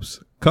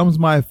setups comes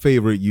my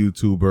favorite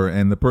YouTuber,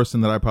 and the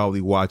person that I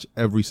probably watch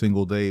every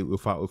single day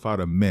without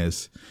a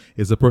miss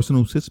is the person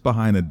who sits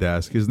behind a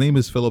desk. His name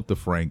is Philip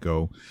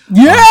DeFranco.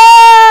 Yeah!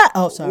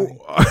 Oh, sorry.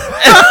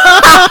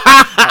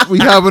 We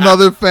have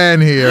another fan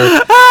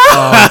here.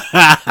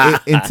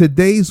 In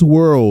today's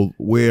world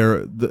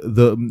where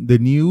the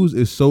news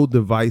is so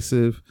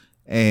divisive,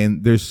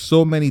 and there's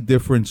so many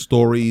different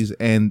stories,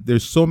 and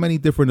there's so many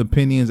different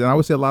opinions, and I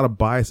would say a lot of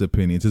biased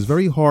opinions, it's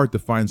very hard to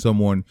find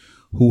someone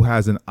who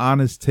has an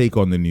honest take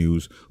on the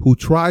news, who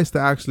tries to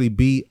actually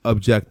be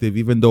objective,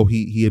 even though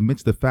he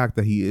admits the fact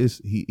that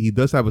he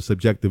does have a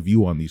subjective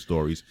view on these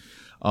stories.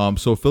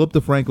 So Philip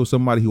DeFranco is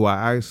somebody who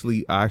I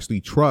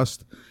actually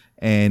trust,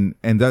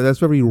 that's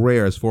very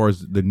rare as far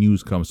as the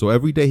news comes. So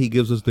every day he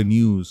gives us the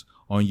news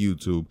on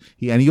YouTube.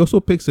 He also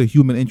picks a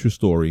human interest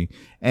story,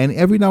 and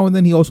every now and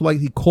then he also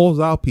he calls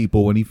out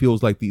people when he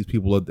feels like these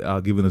people are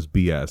giving us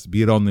BS,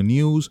 be it on the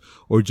news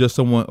or just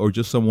someone on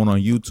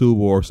YouTube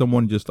or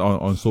someone just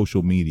on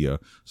social media.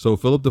 So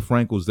Philip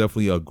DeFranco is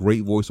definitely a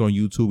great voice on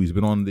YouTube. He's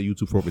been on the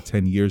YouTube for over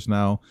 10 years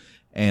now,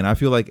 and I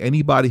feel like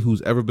anybody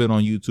who's ever been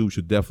on YouTube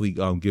should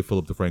definitely give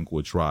Philip DeFranco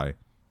a try.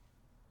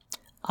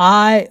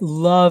 I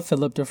love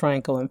Philip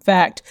DeFranco. In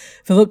fact,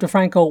 Philip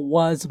DeFranco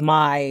was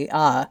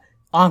my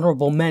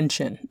honorable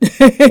mention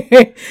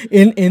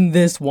in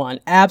this one.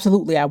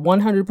 Absolutely. I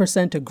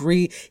 100%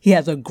 agree. He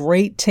has a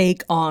great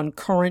take on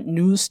current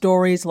news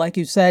stories. Like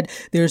you said,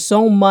 there's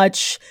so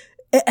much.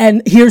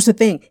 And here's the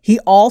thing. He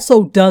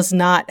also does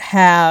not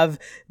have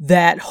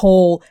that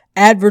whole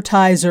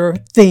advertiser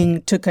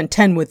thing to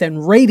contend with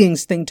and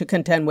ratings thing to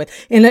contend with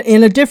in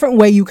a different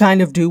way you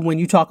kind of do when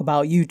you talk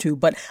about YouTube.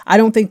 But I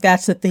don't think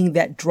that's the thing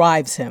that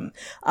drives him.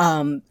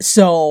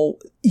 So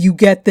you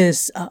get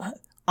this,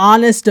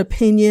 honest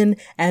opinion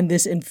and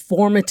this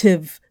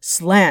informative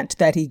slant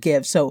that he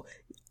gives. So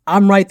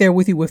I'm right there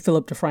with you with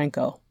Philip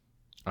DeFranco.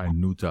 I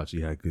knew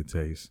Tachi had good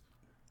taste.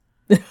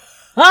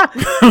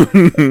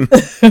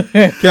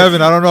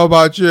 Kevin, I don't know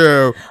about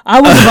you.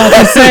 I was about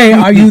to say,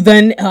 are you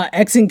then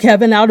Xing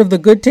Kevin out of the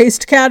good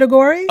taste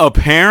category?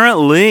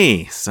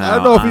 Apparently. So I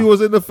don't know if he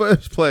was in the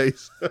first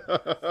place.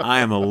 I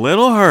am a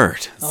little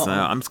hurt. So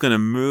I'm just going to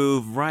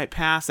move right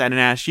past that and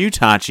ask you,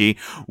 Tachi,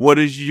 what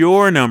is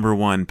your number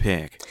one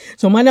pick?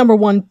 So my number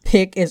one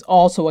pick is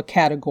also a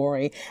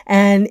category.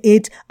 And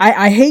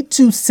I hate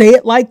to say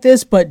it like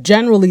this, but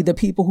generally the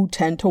people who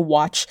tend to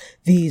watch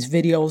these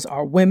videos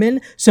are women.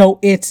 So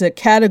it's a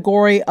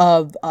category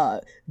of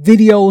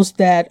videos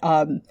that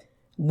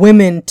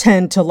women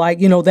tend to like,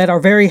 that are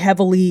very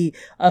heavily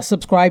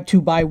subscribed to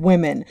by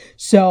women.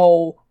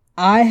 So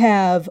I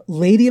have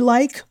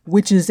Ladylike,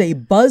 which is a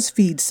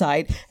BuzzFeed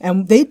site,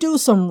 and they do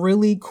some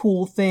really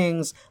cool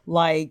things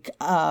like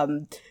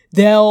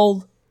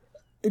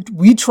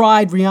we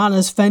tried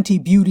Rihanna's Fenty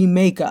Beauty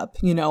makeup,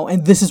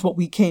 and this is what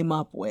we came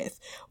up with.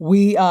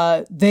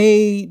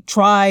 They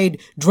tried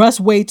dress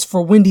weights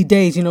for windy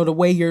days, the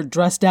way you're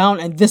dressed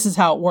down, and this is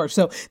how it works.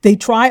 So they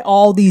try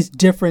all these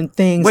different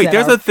things.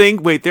 There's a thing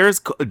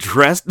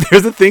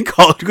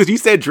called, because you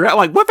said dress,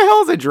 like, what the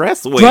hell is a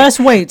dress weight? Dress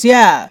weights,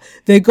 yeah.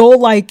 They go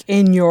like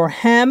in your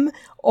hem,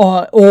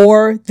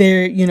 or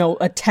they're,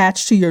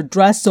 attached to your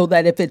dress so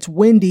that if it's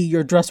windy,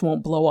 your dress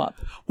won't blow up.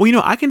 Well,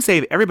 I can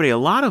save everybody a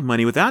lot of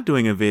money without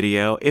doing a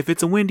video. If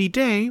it's a windy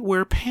day,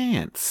 wear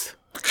pants.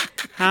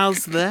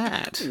 How's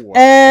that? Wow.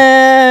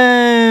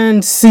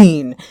 And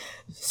scene.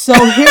 So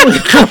here we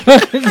go.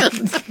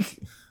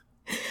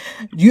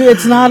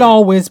 It's not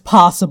always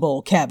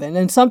possible, Kevin.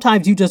 And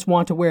sometimes you just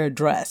want to wear a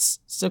dress.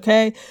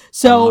 Okay?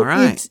 So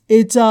right.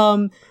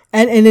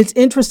 And it's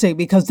interesting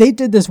because they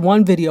did this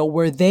one video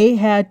where they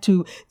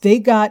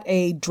got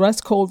a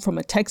dress code from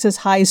a Texas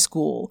high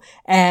school,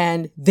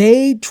 and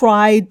they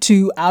tried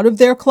to, out of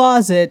their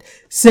closet,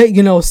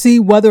 see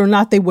whether or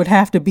not they would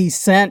have to be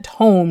sent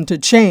home to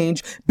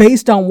change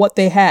based on what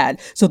they had.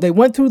 So they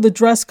went through the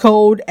dress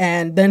code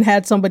and then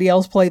had somebody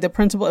else play the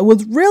principal. It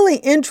was really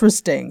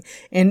interesting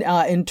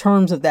in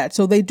terms of that.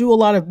 So they do a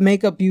lot of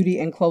makeup, beauty,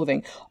 and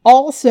clothing.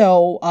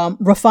 Also,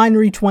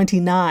 Refinery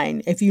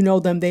 29, if you know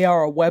them, they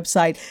are a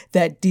website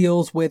that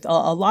deals with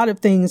a lot of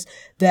things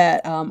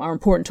that are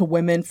important to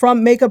women,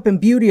 from makeup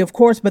and beauty, of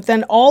course, but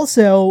then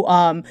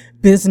also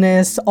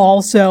business,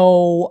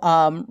 also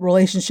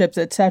relationships,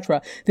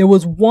 etc. There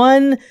was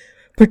one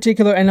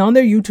particular, and on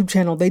their YouTube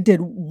channel, they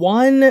did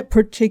one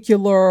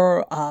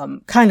particular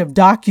kind of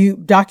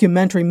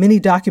mini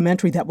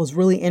documentary that was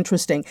really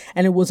interesting,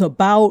 and it was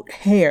about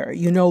hair.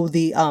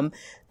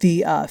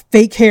 The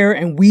fake hair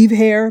and weave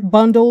hair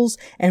bundles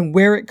and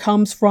where it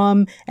comes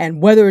from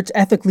and whether it's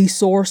ethically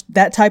sourced,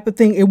 that type of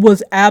thing. It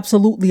was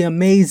absolutely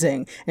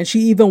amazing. And she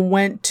even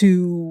went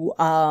to,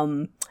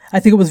 I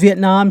think it was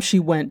Vietnam she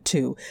went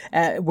to,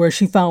 where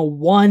she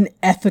found one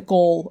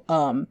ethical,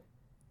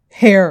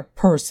 hair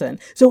person.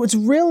 So it's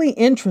really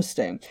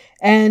interesting.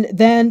 And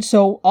then,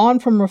 so on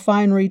from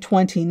Refinery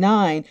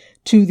 29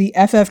 to the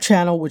FF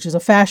channel, which is a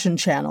fashion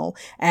channel,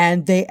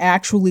 and they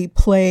actually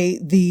play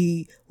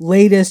the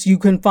latest, you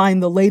can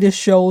find the latest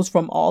shows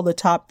from all the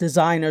top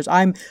designers.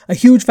 I'm a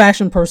huge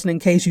fashion person, in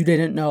case you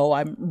didn't know.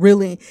 I'm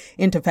really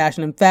into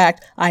fashion. In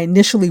fact, I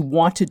initially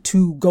wanted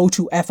to go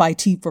to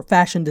FIT for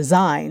fashion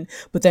design,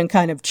 but then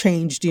kind of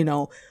changed,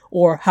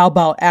 or how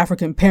about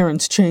African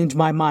parents change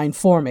my mind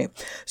for me.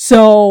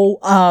 So,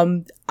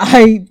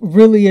 I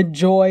really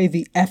enjoy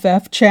the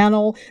FF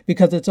channel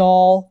because it's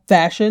all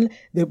fashion,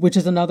 which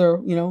is another,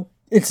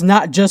 it's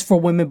not just for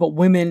women, but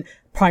women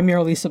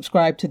primarily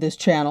subscribe to this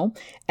channel.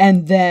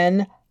 And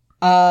then,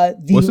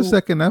 what's the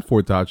second F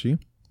for, Tachi?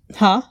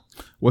 Huh?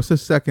 What's the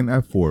second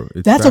F for?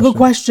 That's a good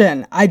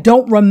question. I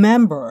don't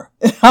remember.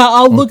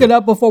 I'll look it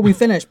up before we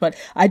finish, but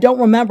I don't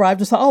remember. I've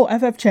just thought,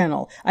 FF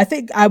channel. I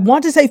think I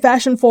want to say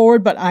fashion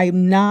forward, but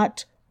I'm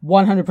not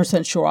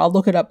 100% sure. I'll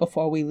look it up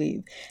before we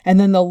leave. And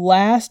then the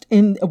last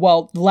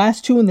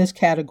two in this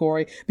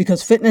category,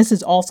 because fitness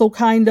is also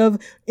kind of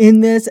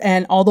in this.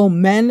 And although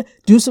men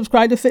do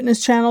subscribe to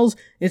fitness channels,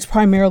 it's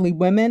primarily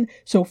women.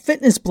 So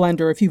Fitness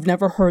Blender, if you've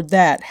never heard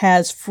that,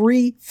 has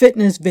free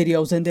fitness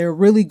videos and they're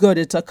really good.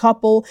 It's a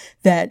couple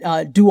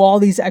that do all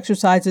these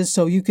exercises.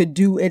 So you could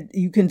do it.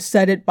 You can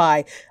set it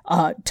by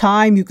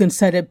time. You can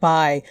set it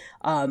by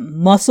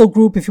muscle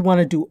group if you want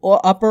to do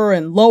upper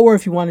and lower,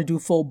 if you want to do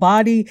full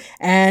body.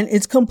 And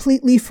it's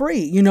completely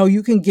free. You know,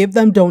 you can give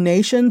them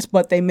donations,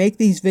 but they make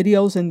these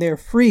videos and they're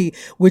free,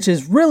 which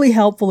is really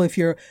helpful if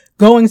you're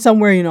going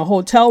somewhere in a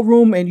hotel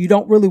room and you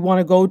don't really want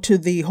to go to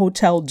the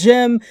hotel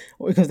gym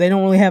because they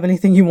don't really have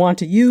anything you want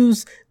to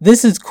use.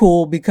 This is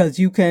cool because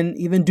you can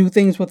even do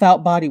things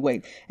without body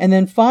weight. And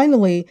then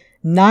finally,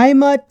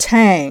 Naima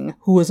Tang,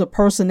 who is a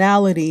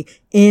personality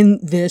in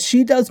this.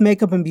 She does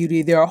makeup and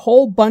beauty. There are a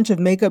whole bunch of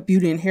makeup,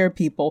 beauty, and hair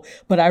people,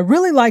 but I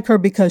really like her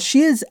because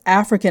she is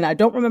African. I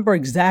don't remember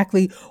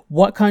exactly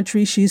what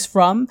country she's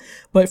from,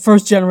 but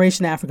first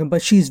generation African,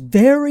 but she's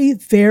very,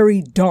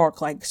 very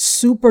dark, like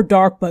super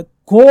dark, but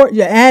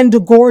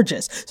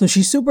gorgeous. So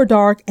she's super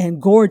dark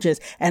and gorgeous.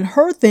 And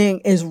her thing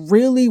is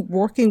really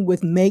working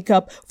with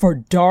makeup for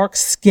dark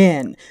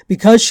skin.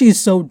 Because she's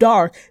so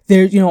dark,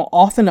 there's,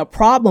 often a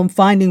problem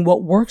finding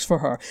what works for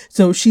her.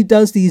 So she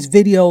does these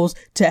videos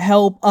to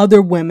help other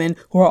women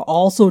who are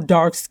also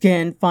dark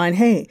skinned find,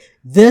 hey,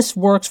 this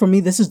works for me.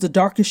 This is the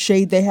darkest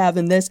shade they have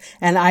in this.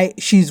 And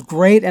she's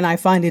great and I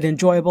find it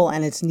enjoyable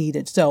and it's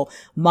needed. So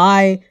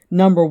my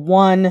number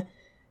one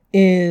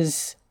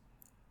is,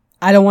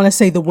 I don't want to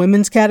say the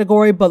women's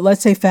category, but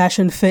let's say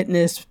fashion,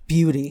 fitness,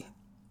 beauty.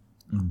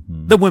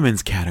 Mm-hmm. The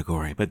women's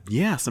category, but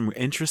yeah, some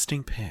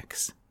interesting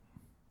picks.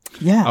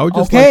 Yeah. I would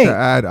just like to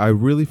add, I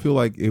really feel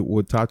like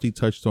what Tachi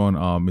touched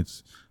on,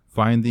 it's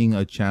finding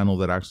a channel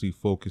that actually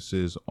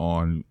focuses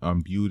on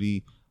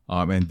beauty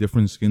and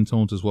different skin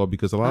tones as well,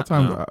 because a lot of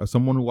times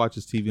someone who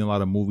watches TV and a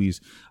lot of movies,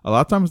 a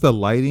lot of times the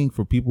lighting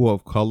for people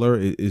of color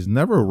is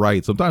never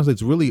right. Sometimes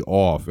it's really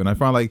off, and I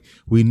find like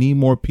we need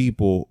more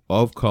people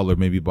of color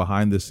maybe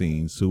behind the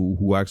scenes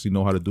who actually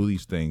know how to do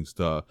these things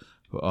for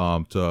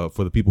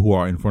the people who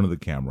are in front of the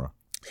camera.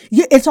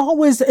 Yeah, it's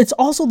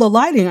also the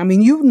lighting. I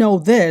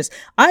mean, this.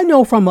 I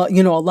know from a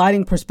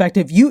lighting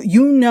perspective,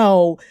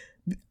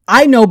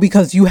 I know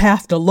because you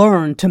have to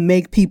learn to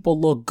make people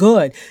look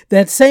good.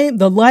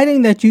 The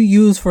lighting that you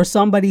use for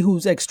somebody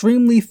who's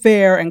extremely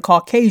fair and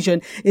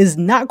Caucasian is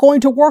not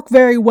going to work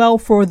very well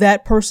for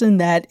that person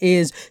that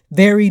is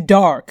very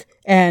dark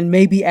and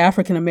maybe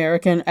African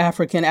American,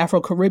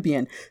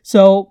 Afro-Caribbean.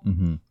 So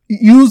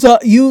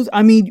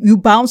you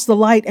bounce the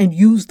light and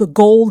use the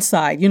gold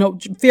side,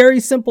 very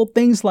simple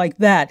things like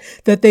that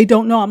they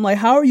don't know. I'm like,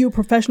 how are you a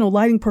professional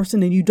lighting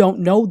person and you don't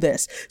know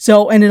this?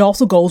 So, and it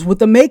also goes with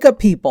the makeup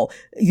people.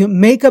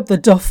 Makeup, the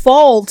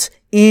default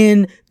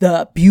in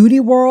the beauty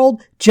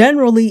world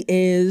generally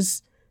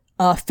is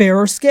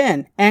fairer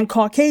skin and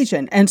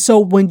Caucasian. And so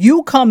when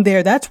you come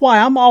there, that's why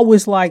I'm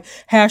always like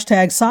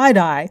 #side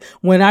eye.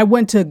 When I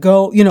went to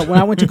go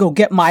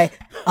get my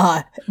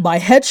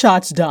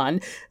headshots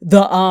done,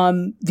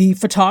 the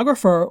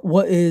photographer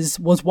is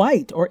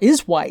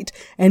white.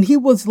 And he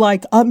was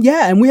like,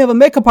 yeah, and we have a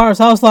makeup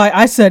artist.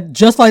 I said,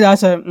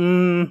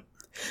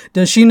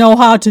 does she know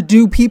how to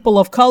do people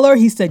of color?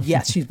 He said,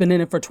 yes, she's been in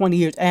it for 20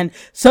 years. And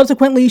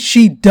subsequently,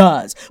 she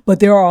does. But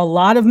there are a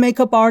lot of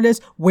makeup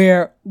artists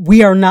where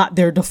we are not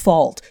their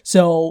default.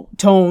 So,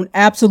 Tone,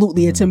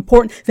 absolutely, it's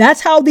important.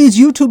 That's how these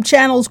YouTube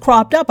channels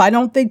cropped up. I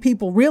don't think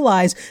people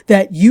realize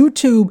that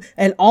YouTube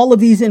and all of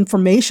these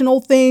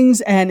informational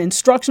things and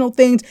instructional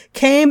things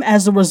came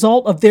as a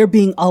result of there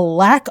being a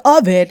lack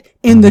of it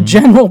in the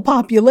general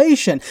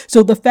population.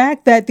 So the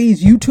fact that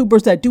these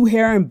YouTubers that do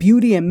hair and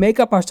beauty and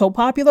makeup are so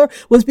popular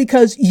was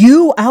because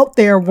you out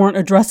there weren't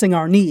addressing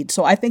our needs.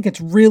 So I think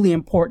it's really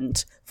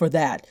important for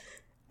that.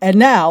 And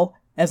now,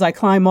 as I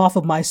climb off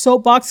of my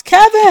soapbox,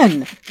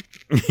 Kevin!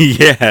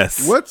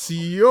 Yes. What's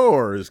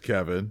yours,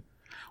 Kevin?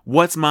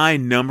 What's my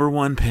number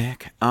one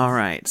pick? All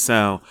right.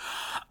 So,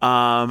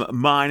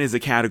 mine is a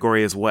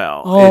category as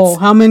well. Oh,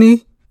 how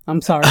many?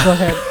 I'm sorry. Go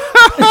ahead.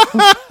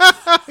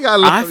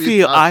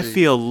 I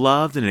feel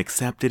loved and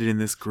accepted in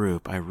this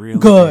group. I really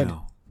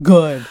do.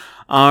 Good.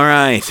 All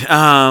right.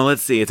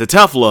 Let's see. It's a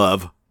tough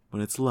love,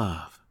 but it's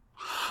love.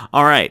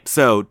 All right.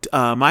 So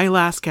my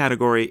last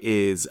category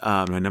is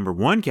my number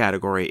one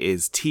category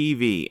is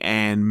TV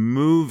and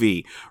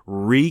movie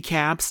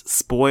recaps,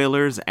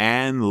 spoilers,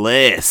 and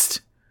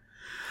list.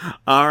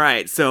 All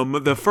right. So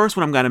the first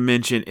one I'm going to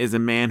mention is a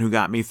man who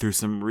got me through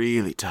some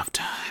really tough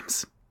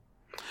times.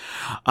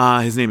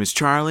 His name is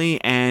Charlie,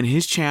 and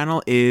his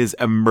channel is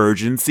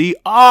Emergency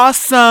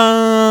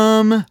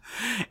Awesome.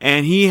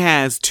 And he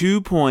has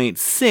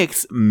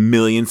 2.6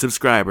 million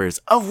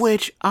subscribers, of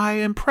which I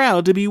am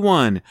proud to be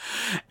one.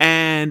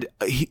 And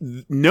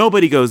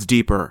nobody goes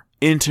deeper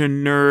into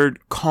nerd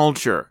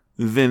culture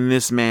than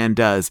this man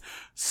does.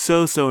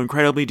 So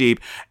incredibly deep.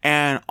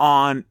 And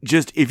on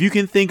just, if you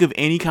can think of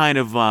any kind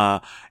of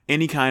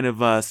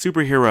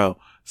superhero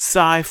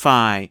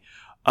sci-fi,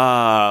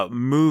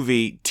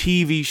 movie,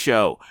 TV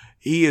show.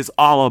 He is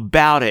all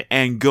about it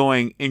and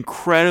going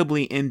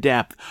incredibly in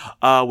depth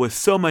with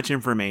so much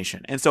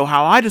information. And so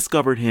how I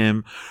discovered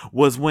him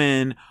was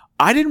when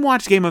I didn't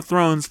watch Game of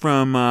Thrones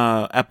from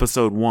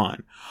episode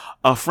 1.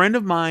 A friend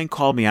of mine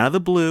called me out of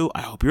the blue.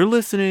 I hope you're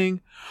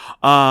listening.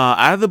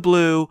 Out of the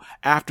blue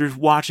after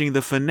watching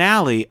the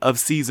finale of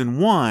season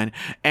 1,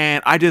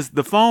 and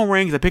the phone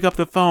rings, I pick up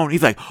the phone,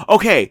 he's like,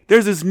 okay,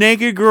 there's this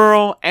naked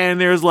girl and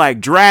there's like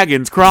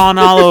dragons crawling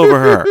all over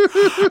her.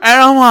 And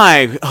I'm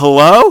like,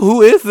 hello,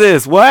 who is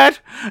this? What?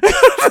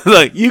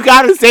 Like, you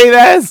gotta say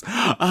this.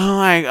 I'm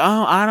like,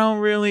 oh, I don't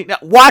really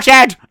watch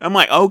it. I'm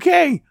like,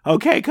 okay,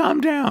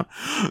 calm down.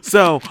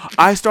 So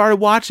I started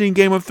watching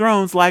Game of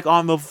Thrones like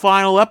on the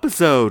final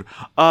episode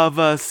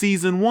of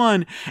season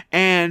 1,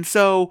 and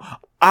so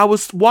I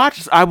was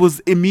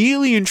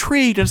immediately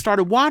intrigued and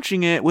started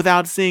watching it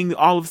without seeing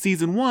all of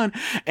season 1.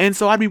 And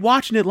so I'd be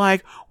watching it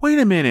like, wait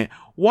a minute,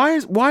 why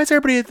is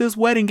everybody at this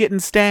wedding getting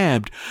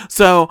stabbed?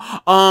 So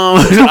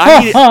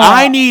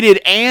I needed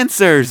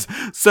answers.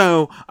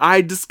 So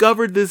I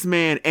discovered this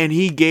man, and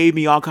he gave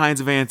me all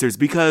kinds of answers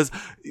because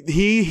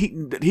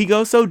he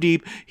goes so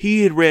deep.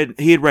 He had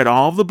read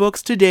all of the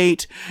books to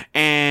date,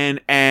 and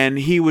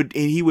he would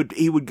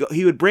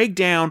break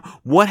down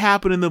what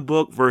happened in the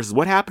book versus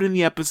what happened in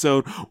the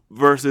episode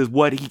versus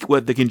what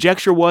the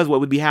conjecture was,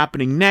 what would be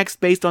happening next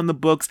based on the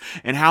books,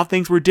 and how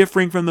things were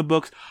differing from the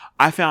books.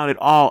 I found it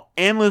all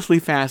endlessly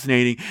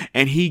fascinating,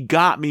 and he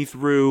got me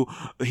through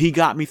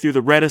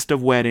the reddest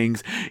of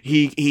weddings.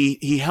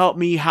 He helped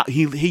me.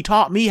 He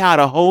taught me how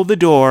to hold the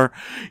door.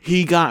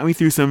 He got me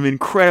through some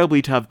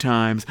incredibly tough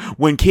times.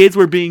 When kids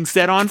were being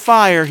set on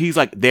fire, he's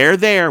like, they're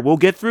there. We'll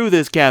get through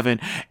this, Kevin.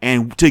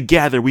 And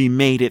together we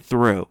made it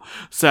through.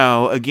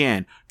 So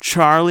again,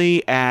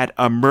 Charlie at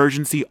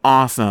Emergency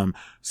Awesome.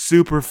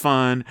 Super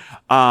fun,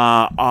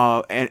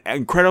 and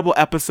incredible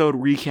episode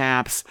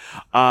recaps.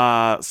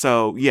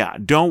 So yeah,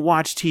 don't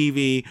watch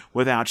TV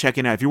without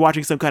checking out. If you're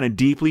watching some kind of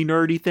deeply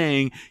nerdy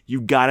thing,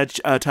 you gotta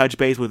touch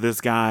base with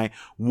this guy.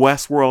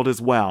 Westworld as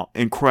well,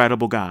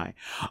 incredible guy.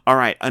 All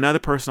right, another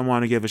person I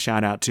want to give a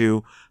shout out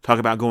to. Talk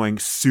about going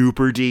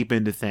super deep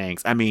into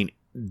things. I mean,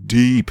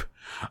 deep.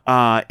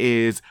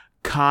 Is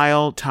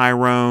Kyle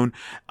Tyrone.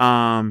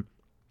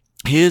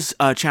 His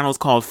channel is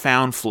called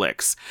Found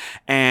Flicks,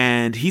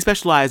 and he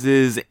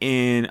specializes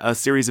in a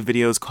series of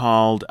videos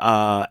called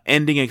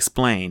Ending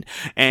Explained,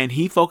 and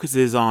he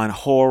focuses on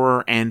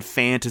horror and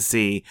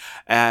fantasy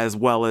as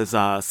well as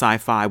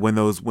sci-fi. When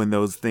those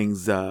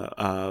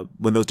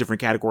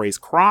different categories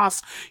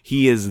cross,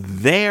 he is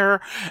there,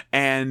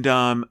 and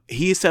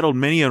he has settled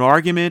many an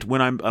argument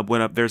when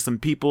there's some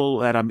people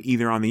that I'm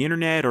either on the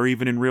internet or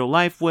even in real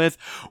life with,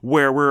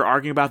 where we're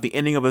arguing about the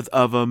ending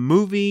of a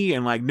movie,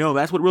 and like, no,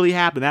 that's what really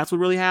happened. That's what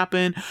really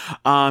happened.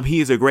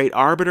 He is a great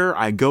arbiter.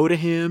 I go to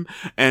him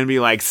and be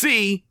like,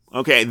 see,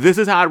 okay, this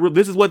is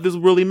what this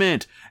really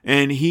meant.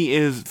 And he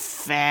is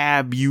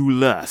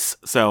fabulous.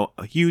 So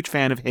a huge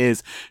fan of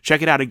his.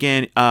 Check it out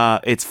again.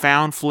 It's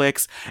Found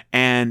Flicks,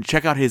 and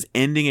check out his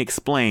Ending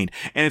Explained.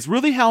 And it's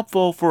really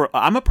helpful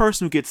I'm a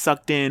person who gets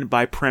sucked in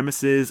by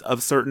premises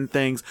of certain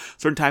things,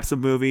 certain types of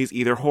movies,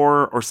 either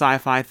horror or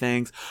sci-fi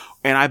things.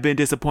 And I've been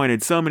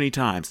disappointed so many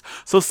times.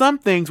 So some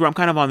things where I'm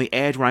kind of on the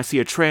edge when I see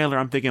a trailer,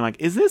 I'm thinking like,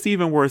 is this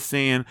even worth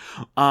seeing?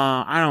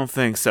 I don't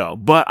think so.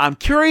 But I'm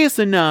curious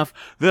enough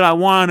that I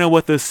want to know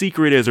what the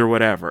secret is or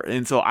whatever.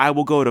 And so I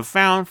will go to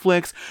Found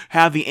Flicks,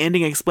 have the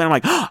ending explained.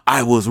 I'm like,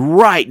 I was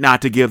right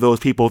not to give those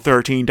people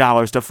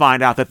 $13 to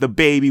find out that the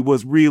baby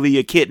was really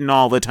a kitten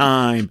all the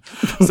time.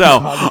 So,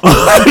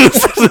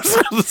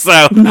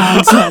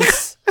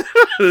 Nonsense.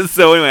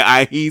 So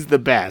anyway, he's the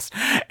best.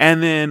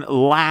 And then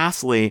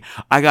lastly,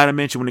 I gotta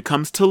mention, when it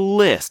comes to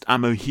List,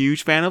 I'm a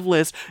huge fan of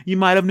List. You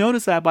might have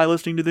noticed that by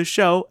listening to this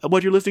show,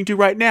 what you're listening to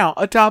right now,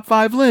 a top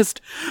 5 list.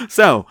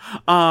 So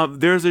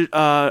there's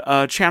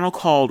a channel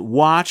called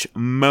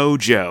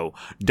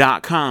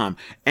WatchMojo.com,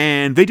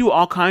 and they do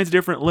all kinds of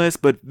different lists,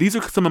 but these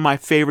are some of my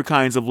favorite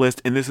kinds of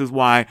lists, and this is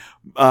why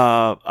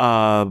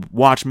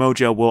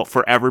WatchMojo will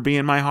forever be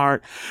in my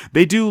heart.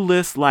 They do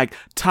lists like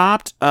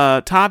top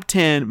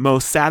 10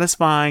 most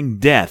satisfying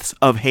deaths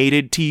of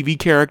hated TV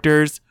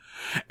characters.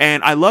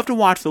 And I love to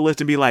watch the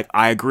list and be like,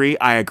 I agree,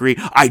 I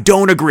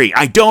don't agree.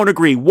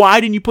 Why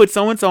didn't you put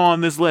so-and-so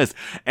on this list?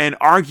 And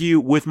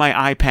argue with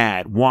my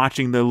iPad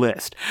watching the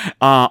list.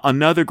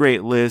 Another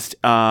great list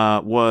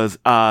was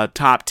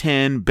top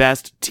 10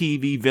 best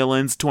TV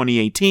villains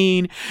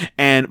 2018.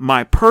 And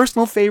my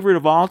personal favorite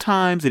of all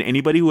times, and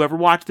anybody who ever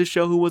watched the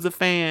show who was a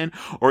fan,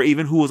 or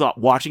even who was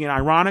watching it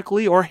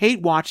ironically or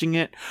hate watching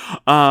it,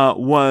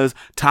 was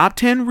top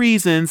 10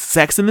 reasons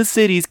Sex and the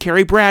City's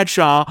Carrie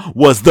Bradshaw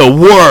was the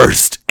worst.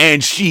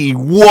 And she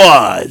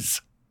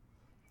was.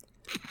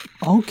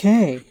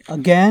 Okay.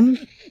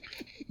 Again,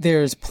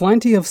 there's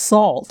plenty of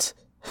salt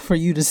for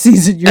you to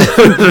season your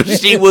food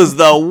with. She was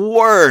the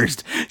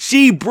worst.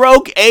 She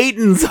broke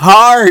Aiden's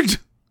heart.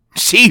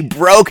 She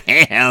broke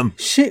him.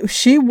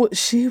 She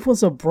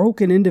was a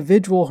broken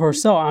individual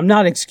herself. I'm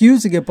not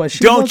excusing it, but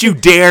don't you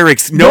dare!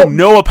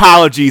 No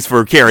apologies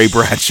for Carrie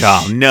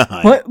Bradshaw.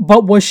 None.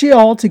 But was she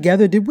all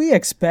together? Did we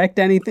expect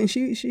anything?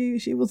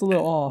 She was a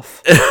little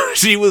off.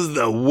 She was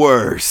the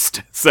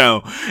worst.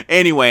 So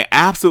anyway,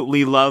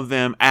 absolutely love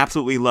them.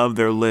 Absolutely love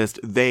their list.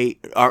 They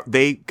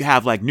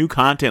have like new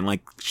content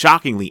like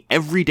shockingly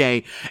every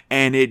day,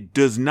 and it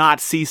does not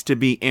cease to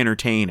be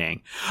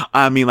entertaining.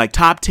 I mean, like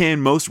top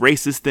 10 most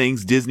racist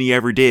things Disney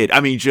ever did.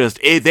 I mean,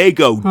 they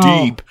go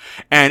deep,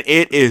 and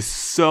it is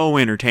so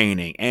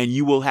entertaining, and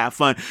you will have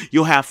fun.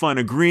 You'll have fun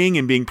agreeing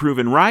and being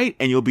proven right,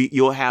 and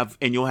you'll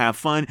have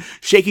fun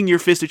shaking your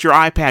fist at your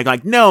iPad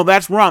like, no,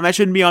 that's wrong. That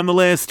shouldn't be on the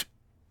list.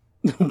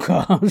 Oh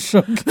gosh.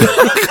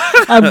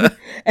 Okay.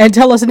 And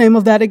tell us the name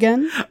of that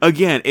again.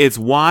 Again, it's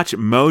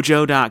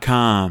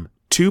watchmojo.com.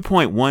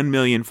 2.1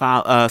 million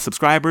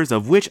subscribers,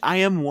 of which I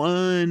am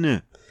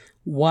one.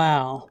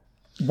 Wow.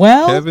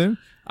 Well, Kevin,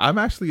 I'm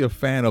actually a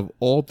fan of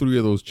all three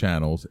of those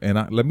channels, and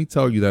let me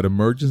tell you that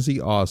Emergency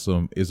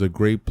Awesome is a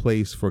great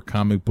place for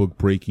comic book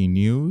breaking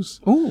news.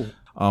 Ooh.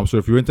 So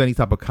if you're into any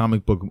type of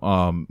comic book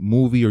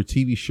movie or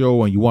TV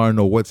show and you want to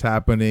know what's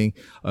happening,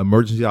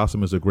 Emergency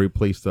Awesome is a great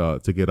place to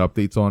get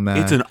updates on that.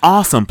 It's an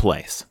awesome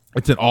place.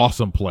 It's an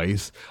awesome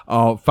place.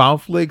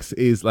 Foundflix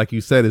is, like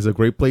you said, is a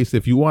great place.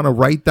 If you want to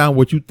write down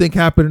what you think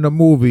happened in a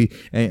movie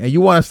and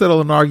you want to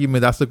settle an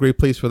argument, that's a great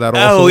place for that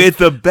also. Oh, it's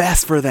the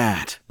best for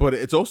that. But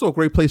it's also a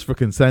great place for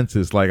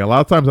consensus. Like a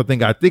lot of times I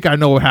think I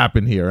know what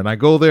happened here. And I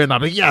go there and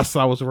I'm like, yes,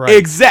 I was right.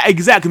 Exactly.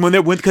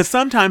 Because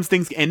sometimes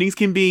endings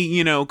can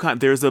be,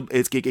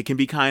 it can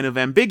be kind of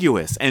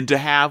ambiguous. And to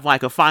have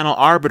like a final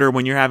arbiter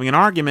when you're having an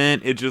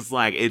argument,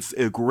 it's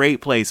a great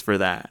place for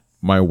that.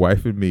 My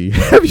wife and me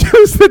have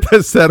used it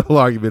to settle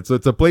arguments. So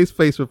it's a place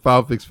for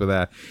Foundflix for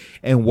that.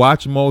 And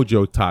Watch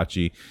Mojo,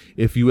 Tachi.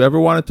 If you ever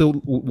wanted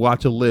to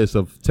watch a list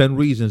of 10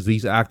 reasons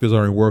these actors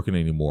aren't working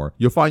anymore,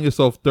 you'll find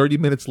yourself 30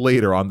 minutes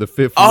later on the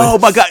 5th Oh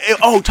list. my God.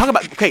 Oh, talk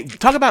about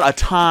a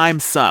time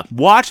suck.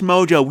 Watch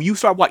Mojo. You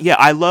start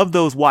I love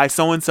those why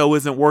so-and-so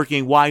isn't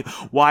working. Why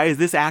is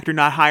this actor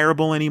not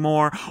hireable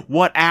anymore?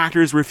 What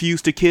actors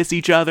refuse to kiss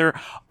each other?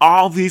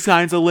 All these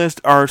kinds of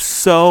lists are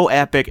so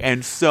epic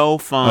and so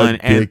fun.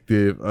 Addictive.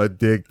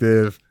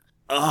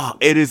 Oh,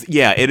 it is.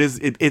 Yeah, it is.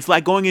 It's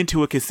like going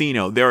into a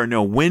casino. There are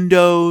no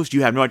windows.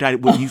 You have no idea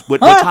what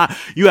time.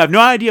 You have no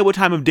idea what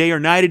time of day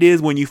or night it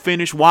is when you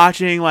finish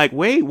watching. Like,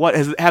 wait,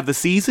 have the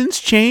seasons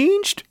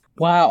changed?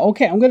 Wow.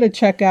 Okay, I'm going to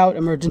check out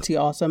Emergency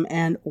Awesome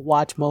and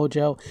Watch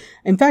Mojo.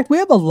 In fact, we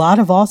have a lot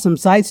of awesome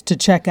sites to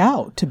check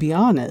out, to be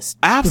honest.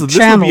 Absolutely.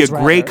 This would be a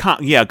great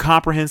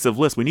comprehensive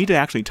list. We need to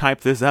actually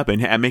type this up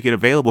and make it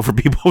available for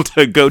people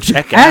to go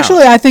check out.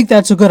 Actually, I think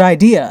that's a good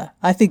idea.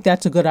 The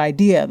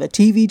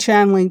TV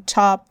channeling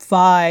top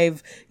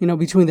 5,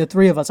 between the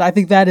three of us. I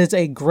think that is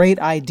a great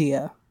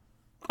idea.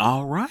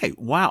 All right.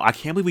 Wow. I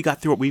can't believe we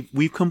got through it.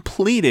 We've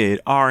completed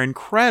our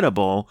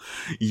incredible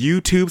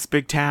YouTube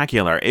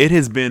spectacular. It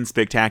has been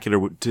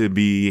spectacular to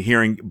be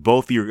hearing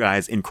both of your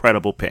guys'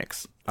 incredible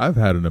picks. I've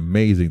had an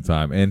amazing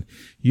time. And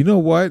you know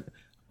what?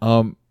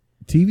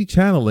 TV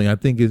channeling, I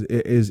think,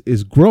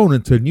 is grown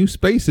into new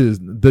spaces,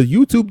 the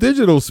YouTube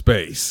digital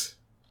space.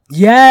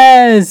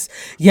 Yes.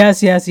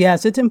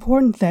 It's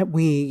important that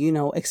we,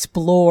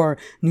 explore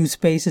new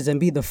spaces and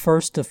be the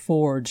first to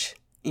forge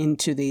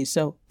into these.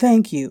 So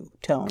thank you,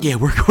 Tone. Yeah,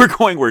 we're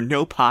going where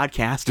no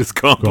podcast has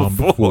gone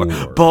before.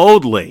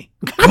 Boldly.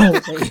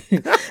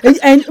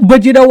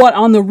 But you know what?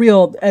 On the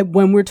real,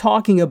 when we're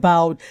talking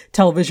about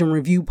television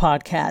review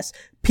podcasts,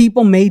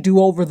 people may do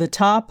over the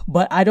top,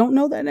 but I don't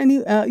know that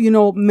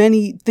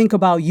many think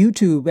about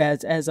YouTube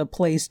as a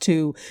place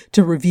to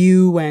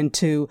review and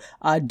to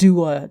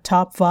do a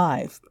top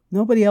 5.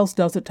 Nobody else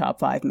does a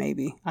top 5,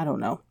 maybe. I don't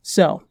know.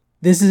 So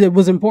it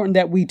was important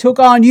that we took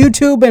on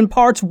YouTube in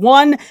parts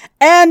 1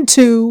 and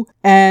 2.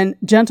 And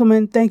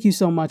gentlemen, thank you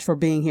so much for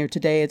being here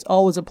today. It's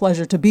always a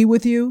pleasure to be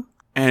with you.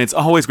 And it's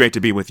always great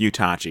to be with you,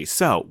 Tachi.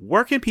 So,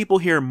 where can people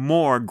hear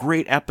more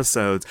great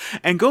episodes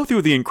and go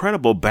through the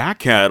incredible back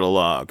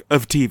catalog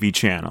of TV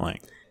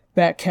channeling?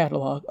 Back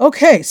catalog.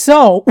 Okay,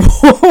 so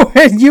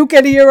you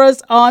can hear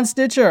us on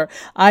Stitcher,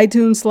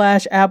 iTunes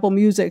 / Apple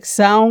Music,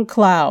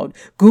 SoundCloud,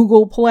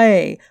 Google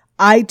Play,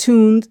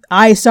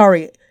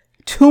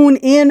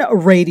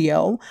 TuneIn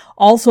Radio.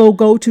 Also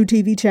go to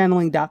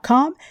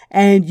tvchanneling.com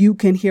and you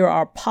can hear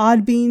our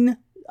Podbean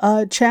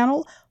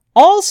channel.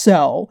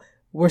 Also,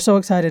 we're so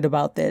excited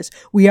about this.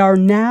 We are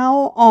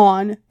now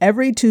on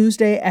every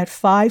Tuesday at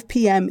 5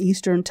 p.m.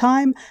 Eastern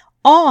Time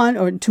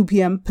or 2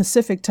 p.m.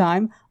 Pacific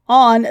Time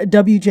on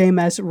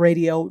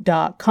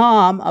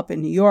WJMSradio.com up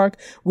in New York,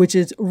 which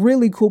is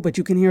really cool, but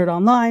you can hear it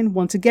online.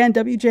 Once again,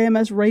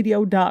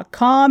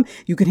 WJMSradio.com.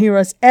 You can hear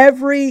us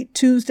every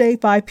Tuesday,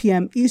 5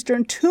 p.m.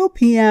 Eastern, 2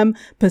 p.m.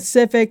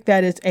 Pacific.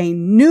 That is a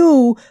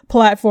new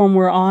platform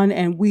we're on,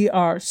 and we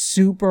are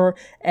super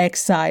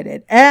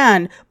excited.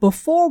 And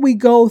before we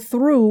go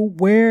through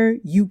where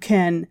you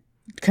can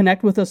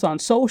connect with us on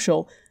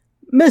social,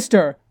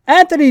 Mr.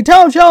 Anthony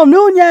Tojo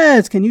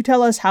Nunez, can you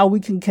tell us how we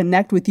can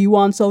connect with you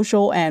on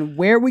social and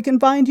where we can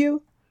find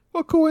you?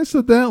 Well,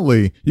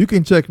 coincidentally, you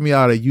can check me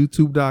out at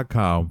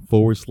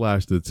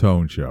youtube.com/The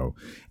Tone Show.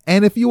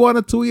 And if you want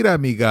to tweet at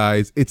me,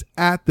 guys, it's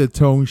at The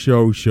Tone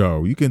Show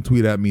Show. You can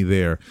tweet at me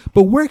there.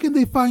 But where can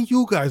they find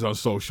you guys on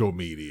social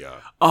media?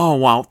 Oh,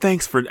 wow.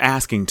 Thanks for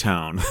asking,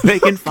 Tone. They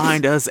can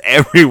find us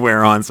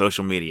everywhere on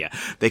social media.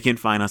 They can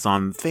find us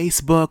on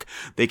Facebook.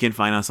 They can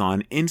find us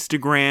on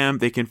Instagram.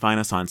 They can find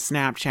us on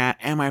Snapchat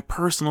and my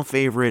personal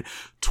favorite,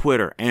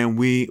 Twitter. And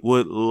we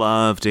would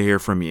love to hear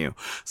from you.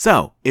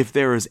 So if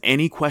there is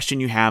any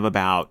question you have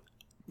about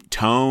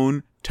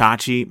Tone,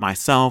 Tachi,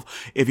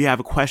 myself, if you have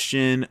a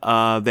question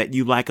that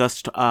you'd like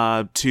us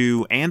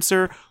to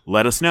answer,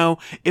 let us know.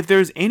 If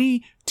there's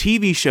any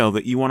TV show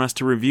that you want us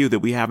to review that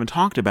we haven't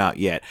talked about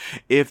yet,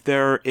 if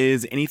there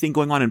is anything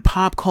going on in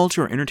pop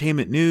culture or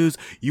entertainment news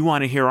you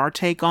want to hear our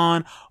take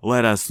on,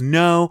 let us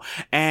know.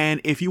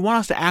 And if you want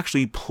us to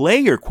actually play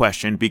your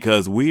question,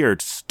 because we are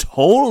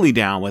totally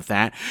down with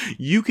that,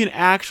 you can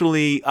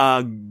actually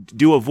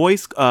do a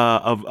voice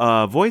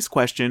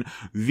question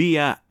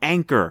via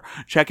Anchor.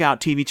 Check out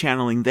TV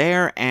channeling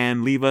there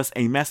and leave us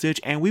a message,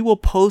 and we will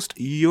post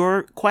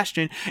your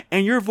question,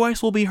 and your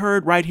voice will be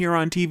heard right here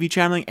on TV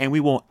channeling, and we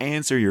will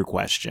answer your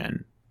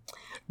question.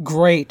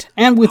 Great.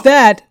 And with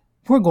that,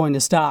 we're going to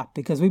stop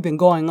because we've been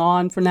going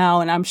on for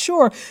now, and I'm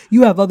sure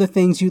you have other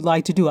things you'd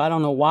like to do. I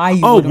don't know why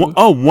you wouldn't.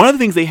 One of the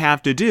things they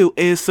have to do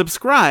is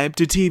subscribe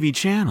to TV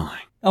channeling.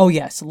 Oh,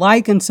 yes.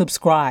 Like and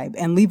subscribe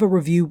and leave a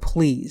review,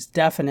 please.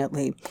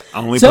 Definitely.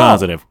 Only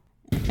positive.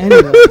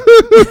 Anyway.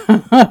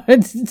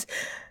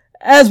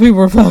 As we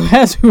were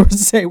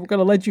saying, we're going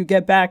to let you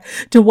get back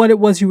to what it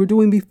was you were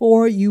doing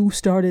before you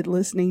started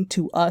listening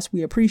to us.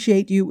 We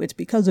appreciate you. It's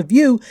because of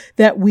you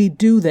that we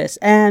do this.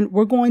 And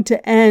we're going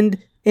to end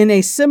in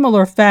a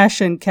similar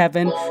fashion,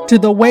 Kevin, to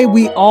the way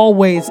we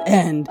always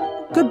end.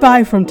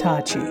 Goodbye from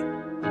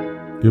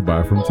Tachi.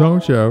 Goodbye from Tone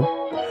Show.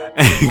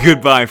 And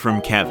goodbye from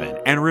Kevin.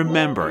 And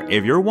remember,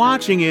 if you're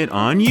watching it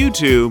on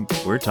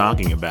YouTube, we're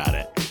talking about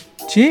it.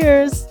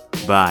 Cheers.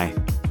 Bye.